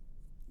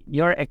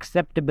 your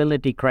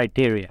acceptability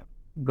criteria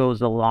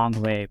goes a long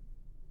way,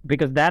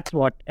 because that's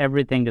what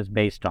everything is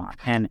based on.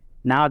 And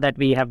now that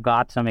we have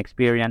got some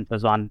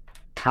experiences on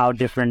how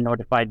different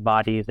notified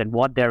bodies and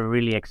what they're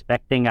really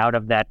expecting out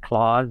of that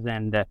clause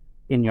and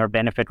in your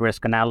benefit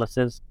risk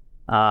analysis,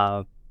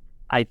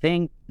 I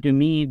think, to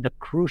me, the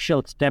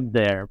crucial step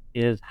there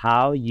is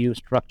how you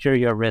structure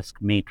your risk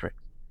matrix,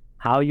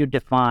 how you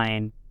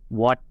define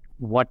what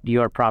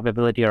your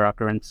probability or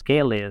occurrence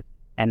scale is,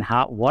 and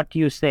what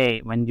you say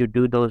when you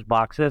do those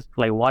boxes,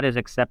 like what is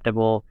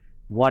acceptable,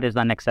 what is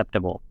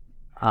unacceptable.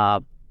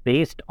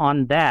 Based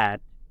on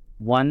that,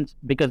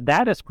 because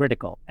that is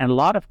critical. And a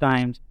lot of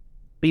times,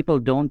 people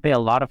don't pay a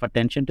lot of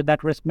attention to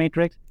that risk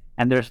matrix,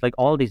 and there's like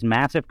all these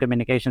massive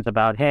communications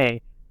about,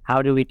 hey,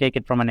 how do we take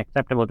it from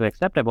unacceptable to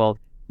acceptable?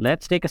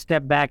 Let's take a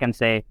step back and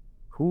say,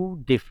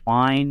 who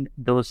defined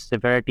those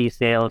severity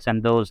scales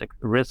and those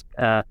risk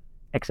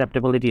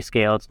acceptability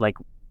scales, like,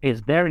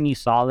 is there any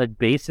solid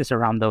basis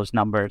around those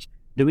numbers?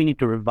 Do we need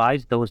to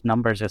revise those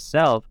numbers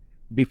itself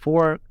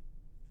before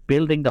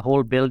building the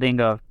whole building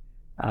of,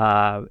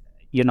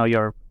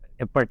 your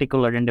a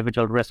particular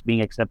individual risk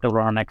being acceptable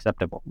or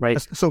unacceptable, right?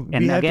 So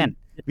we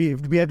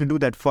have to do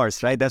that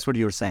first, right? That's what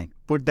you're saying.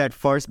 Put that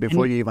first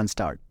before you even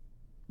start.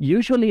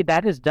 Usually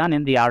that is done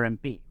in the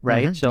RMP,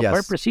 right? Mm-hmm. So Yes.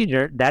 per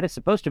procedure, that is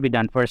supposed to be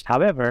done first.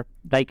 However,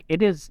 like,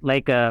 it is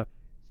like a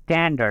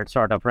standard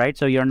sort of, right?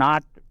 So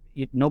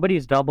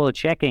nobody's double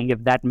checking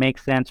if that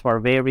makes sense for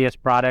various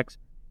products,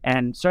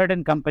 and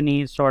certain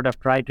companies sort of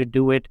try to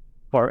do it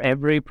for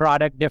every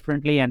product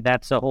differently, and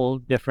that's a whole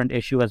different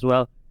issue as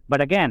well. But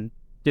again,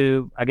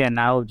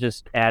 I'll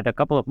just add a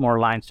couple of more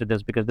lines to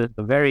this because this is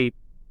a very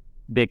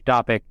big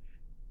topic.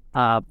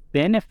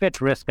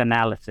 Benefit risk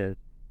analysis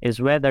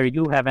is whether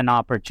you have an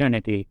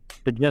opportunity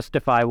to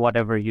justify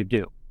whatever you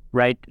do,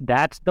 right?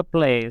 That's the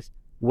place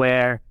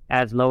where,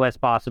 as low as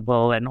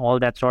possible and all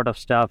that sort of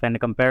stuff, and a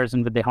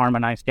comparison with the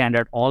harmonized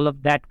standard, all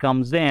of that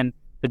comes in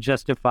to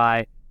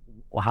justify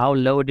how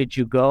low did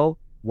you go,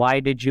 why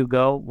did you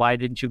go, why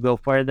didn't you go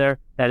further,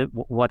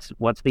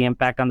 what's the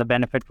impact on the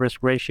benefit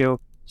risk ratio.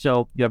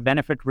 So your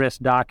benefit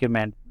risk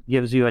document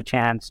gives you a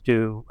chance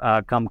to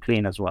come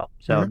clean as well.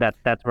 So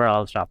that's where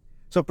I'll stop.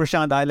 So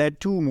Prashant, I'll add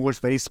two more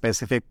very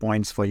specific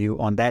points for you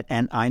on that.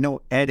 And I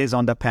know Ed is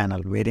on the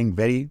panel waiting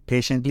very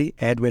patiently.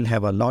 Ed will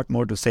have a lot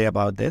more to say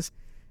about this.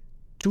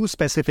 Two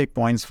specific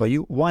points for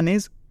you. One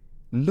is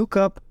look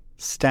up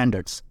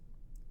standards,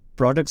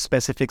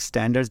 product-specific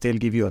standards. They'll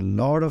give you a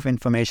lot of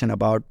information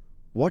about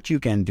what you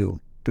can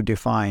do to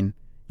define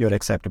your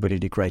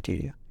acceptability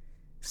criteria.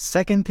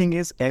 Second thing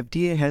is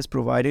FDA has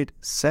provided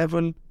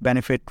several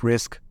benefit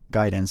risk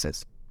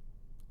guidances.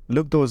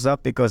 Look those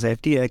up because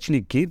FDA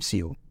actually gives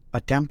you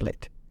a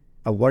template,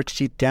 a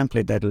worksheet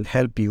template that will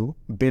help you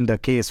build a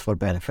case for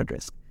benefit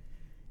risk.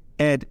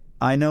 Ed,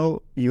 I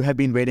know you have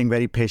been waiting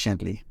very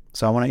patiently,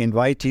 so I want to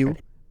invite you,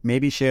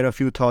 maybe share a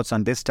few thoughts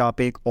on this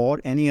topic or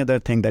any other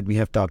thing that we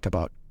have talked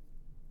about.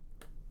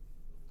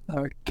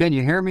 Can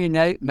you hear me,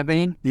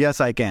 Naveen? Yes,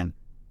 I can.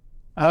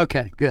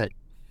 Okay, good.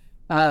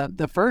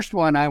 The first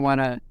one I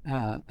want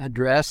to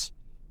address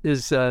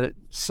is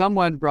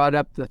someone brought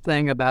up the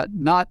thing about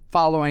not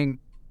following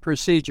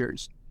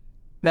procedures.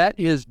 That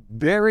is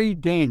very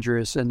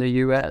dangerous in the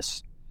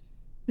U.S.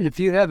 If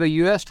you have a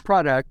U.S.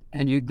 product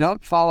and you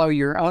don't follow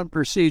your own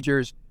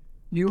procedures,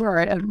 you are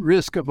at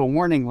risk of a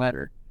warning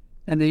letter.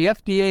 And the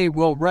FDA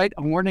will write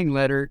a warning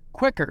letter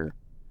quicker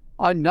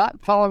on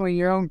not following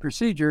your own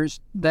procedures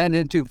than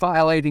into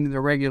violating the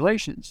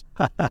regulations.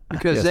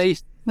 Because Yes. they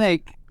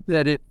think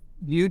that if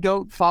you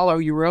don't follow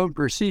your own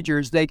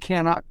procedures, they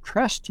cannot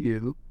trust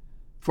you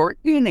for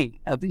any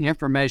of the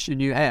information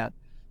you have.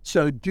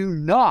 So do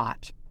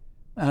not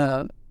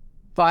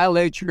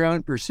violate your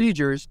own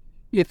procedures.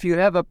 If you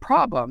have a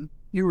problem,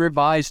 you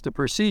revise the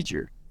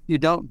procedure. You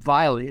don't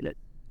violate it.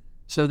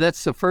 So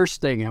that's the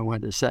first thing I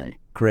wanted to say.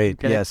 Great,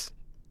 Okay. yes.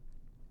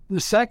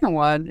 The second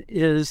one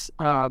is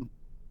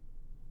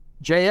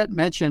Jayet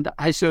mentioned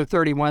ISO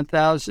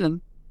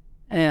 31000,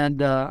 and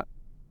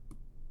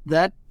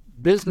that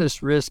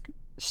business risk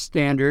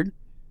standard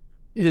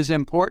is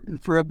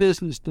important for a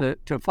business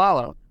to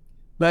follow,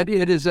 but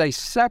it is a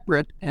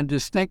separate and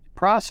distinct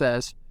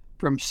process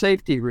from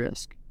safety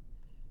risk.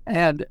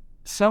 And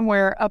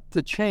somewhere up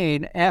the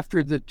chain,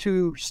 after the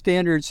two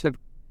standards have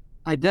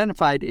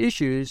identified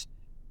issues,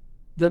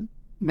 the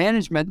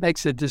management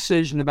makes a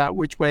decision about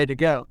which way to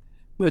go.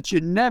 But you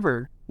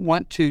never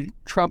want to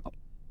trump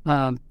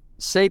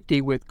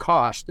safety with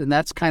cost, and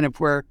that's kind of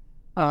where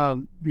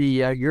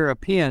the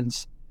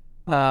Europeans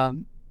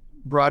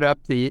brought up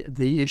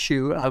the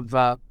issue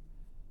of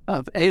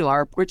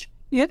ALARP, which,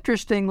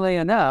 interestingly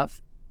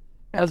enough,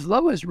 as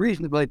low as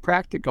reasonably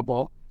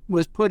practicable,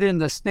 was put in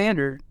the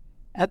standard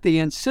at the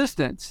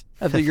insistence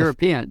of the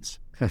Europeans.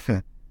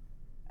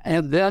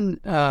 And then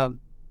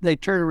they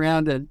turn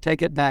around and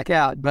take it back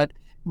out. But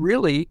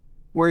really,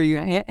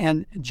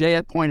 and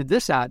Jayet pointed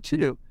this out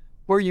too,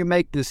 where you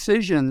make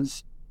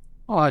decisions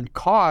on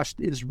cost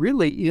is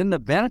really in the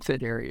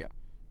benefit area.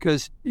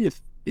 Because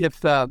if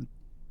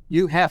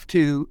you have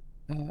to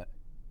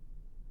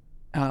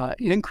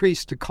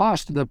increase the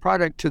cost of the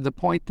product to the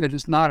point that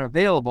it's not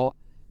available,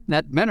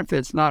 that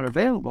benefit's not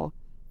available,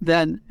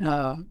 then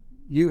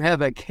you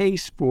have a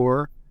case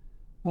for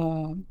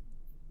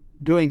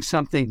doing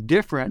something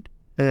different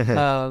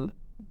than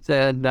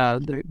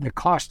the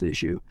cost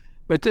issue.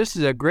 But this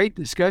is a great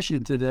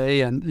discussion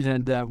today, and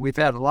we've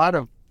had a lot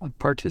of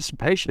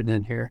participation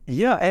in here.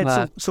 Yeah,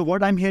 Ed, so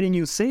what I'm hearing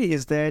you say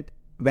is that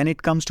when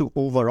it comes to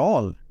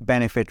overall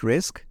benefit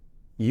risk,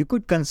 you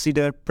could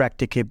consider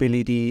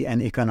practicability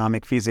and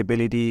economic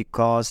feasibility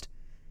cost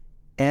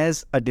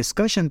as a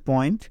discussion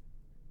point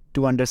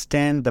to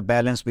understand the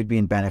balance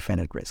between benefit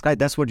and risk. Right?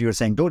 That's what you're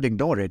saying. Don't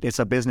ignore it. It's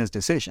a business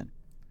decision.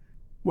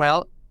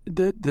 Well,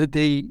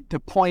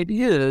 the point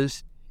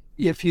is,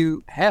 if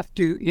you have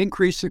to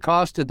increase the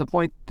cost to the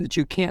point that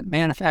you can't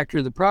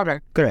manufacture the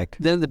product, Correct.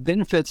 then the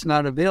benefit's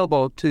not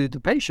available to the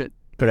patient.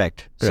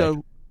 Correct.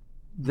 So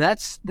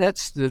that's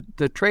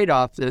the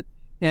trade-off that,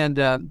 and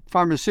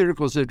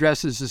pharmaceuticals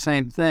addresses the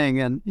same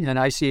thing, and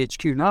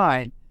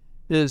ICHQ9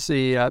 is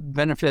the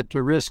benefit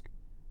to risk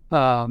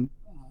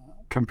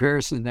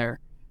comparison there.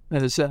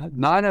 As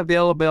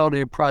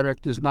non-availability of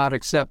product is not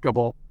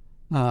acceptable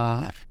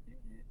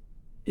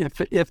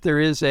if there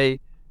is a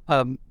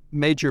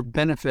major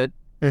benefit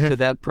to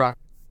that product.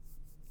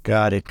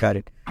 Got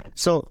it.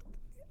 So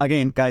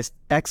again, guys,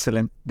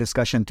 excellent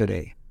discussion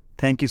today.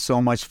 Thank you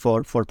so much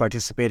for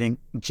participating.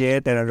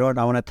 Jayat and Arun,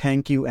 I want to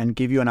thank you and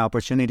give you an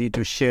opportunity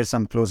to share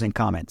some closing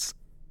comments.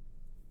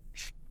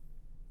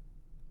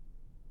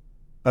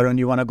 Arun,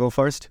 you want to go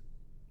first?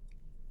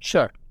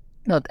 Sure.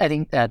 No, I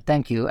think,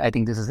 thank you. I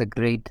think this is a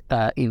great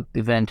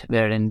event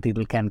wherein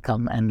people can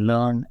come and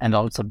learn and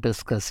also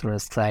discuss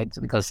risk, right?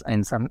 Because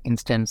in some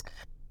instance,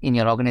 in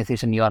your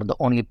organization, you are the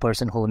only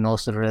person who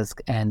knows the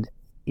risk, and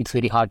it's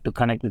very hard to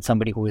connect with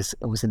somebody who's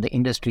in the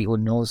industry, who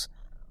knows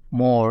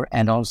more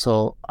and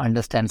also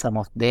understand some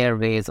of their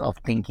ways of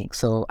thinking.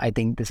 So I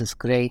think this is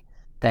great.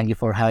 Thank you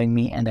for having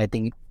me, and I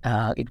think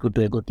it could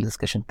be a good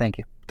discussion. Thank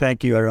you.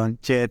 Thank you, Arun.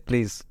 Jayat,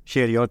 please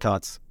share your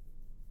thoughts.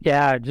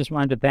 Yeah, I just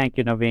wanted to thank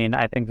you, Naveen.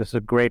 I think this is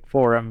a great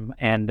forum,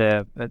 and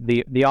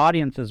the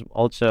audience is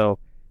also,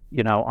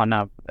 on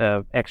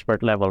a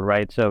expert level,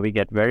 right? So we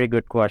get very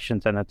good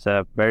questions, and it's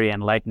a very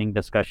enlightening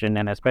discussion,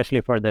 and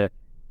especially for the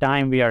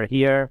time we are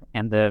here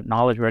and the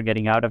knowledge we're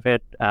getting out of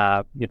it,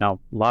 a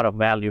lot of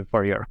value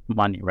for your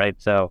money, right?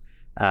 So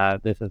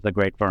this is a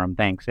great forum.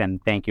 Thanks, and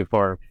thank you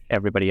for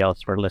everybody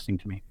else for listening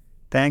to me.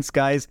 Thanks,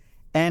 guys.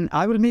 And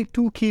I will make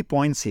 2 key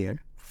points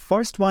here.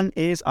 First one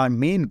is our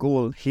main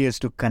goal here is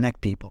to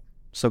connect people.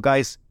 So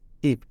guys,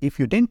 if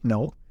you didn't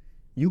know,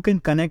 you can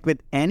connect with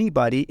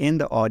anybody in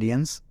the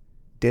audience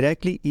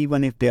directly,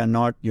 even if they are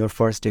not your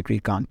first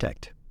degree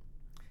contact.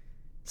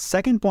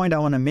 Second point I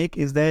want to make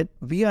is that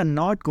we are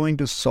not going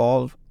to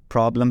solve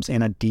problems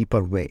in a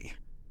deeper way,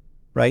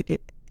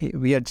 right?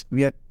 We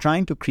are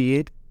trying to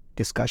create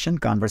discussion,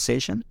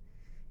 conversation,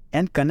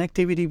 and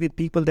connectivity with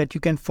people that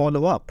you can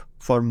follow up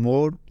for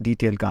more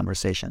detailed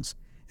conversations.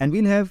 And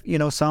we'll have,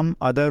 some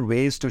other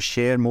ways to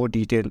share more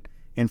detailed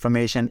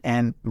information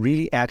and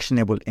really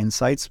actionable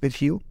insights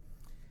with you.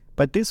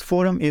 But this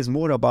forum is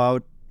more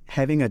about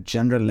having a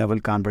general level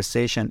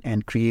conversation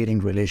and creating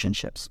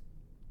relationships.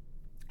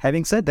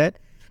 Having said that,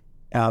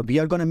 we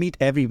are going to meet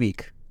every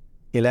week,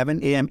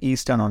 11 a.m.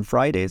 Eastern on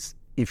Fridays.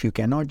 If you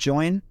cannot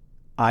join,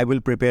 I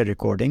will prepare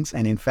recordings.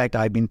 And in fact,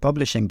 I've been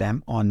publishing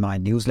them on my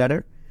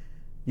newsletter.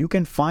 You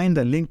can find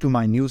the link to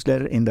my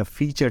newsletter in the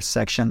featured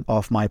section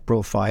of my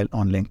profile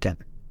on LinkedIn,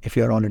 if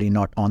you're already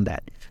not on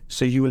that.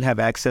 So you will have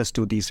access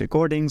to these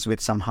recordings with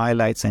some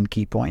highlights and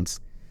key points.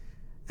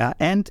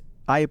 And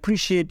I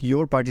appreciate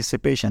your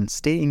participation.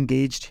 Stay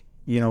engaged,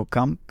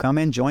 come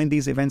and join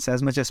these events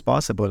as much as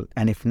possible.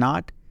 And if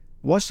not,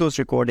 watch those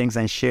recordings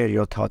and share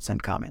your thoughts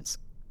and comments.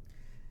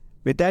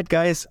 With that,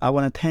 guys, I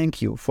want to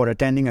thank you for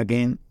attending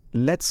again.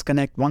 Let's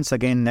connect once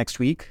again next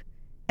week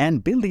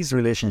and build these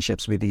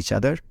relationships with each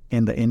other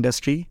in the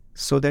industry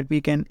so that we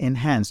can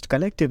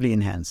collectively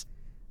enhance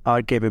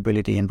our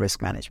capability in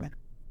risk management.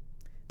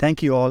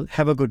 Thank you all.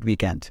 Have a good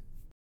weekend.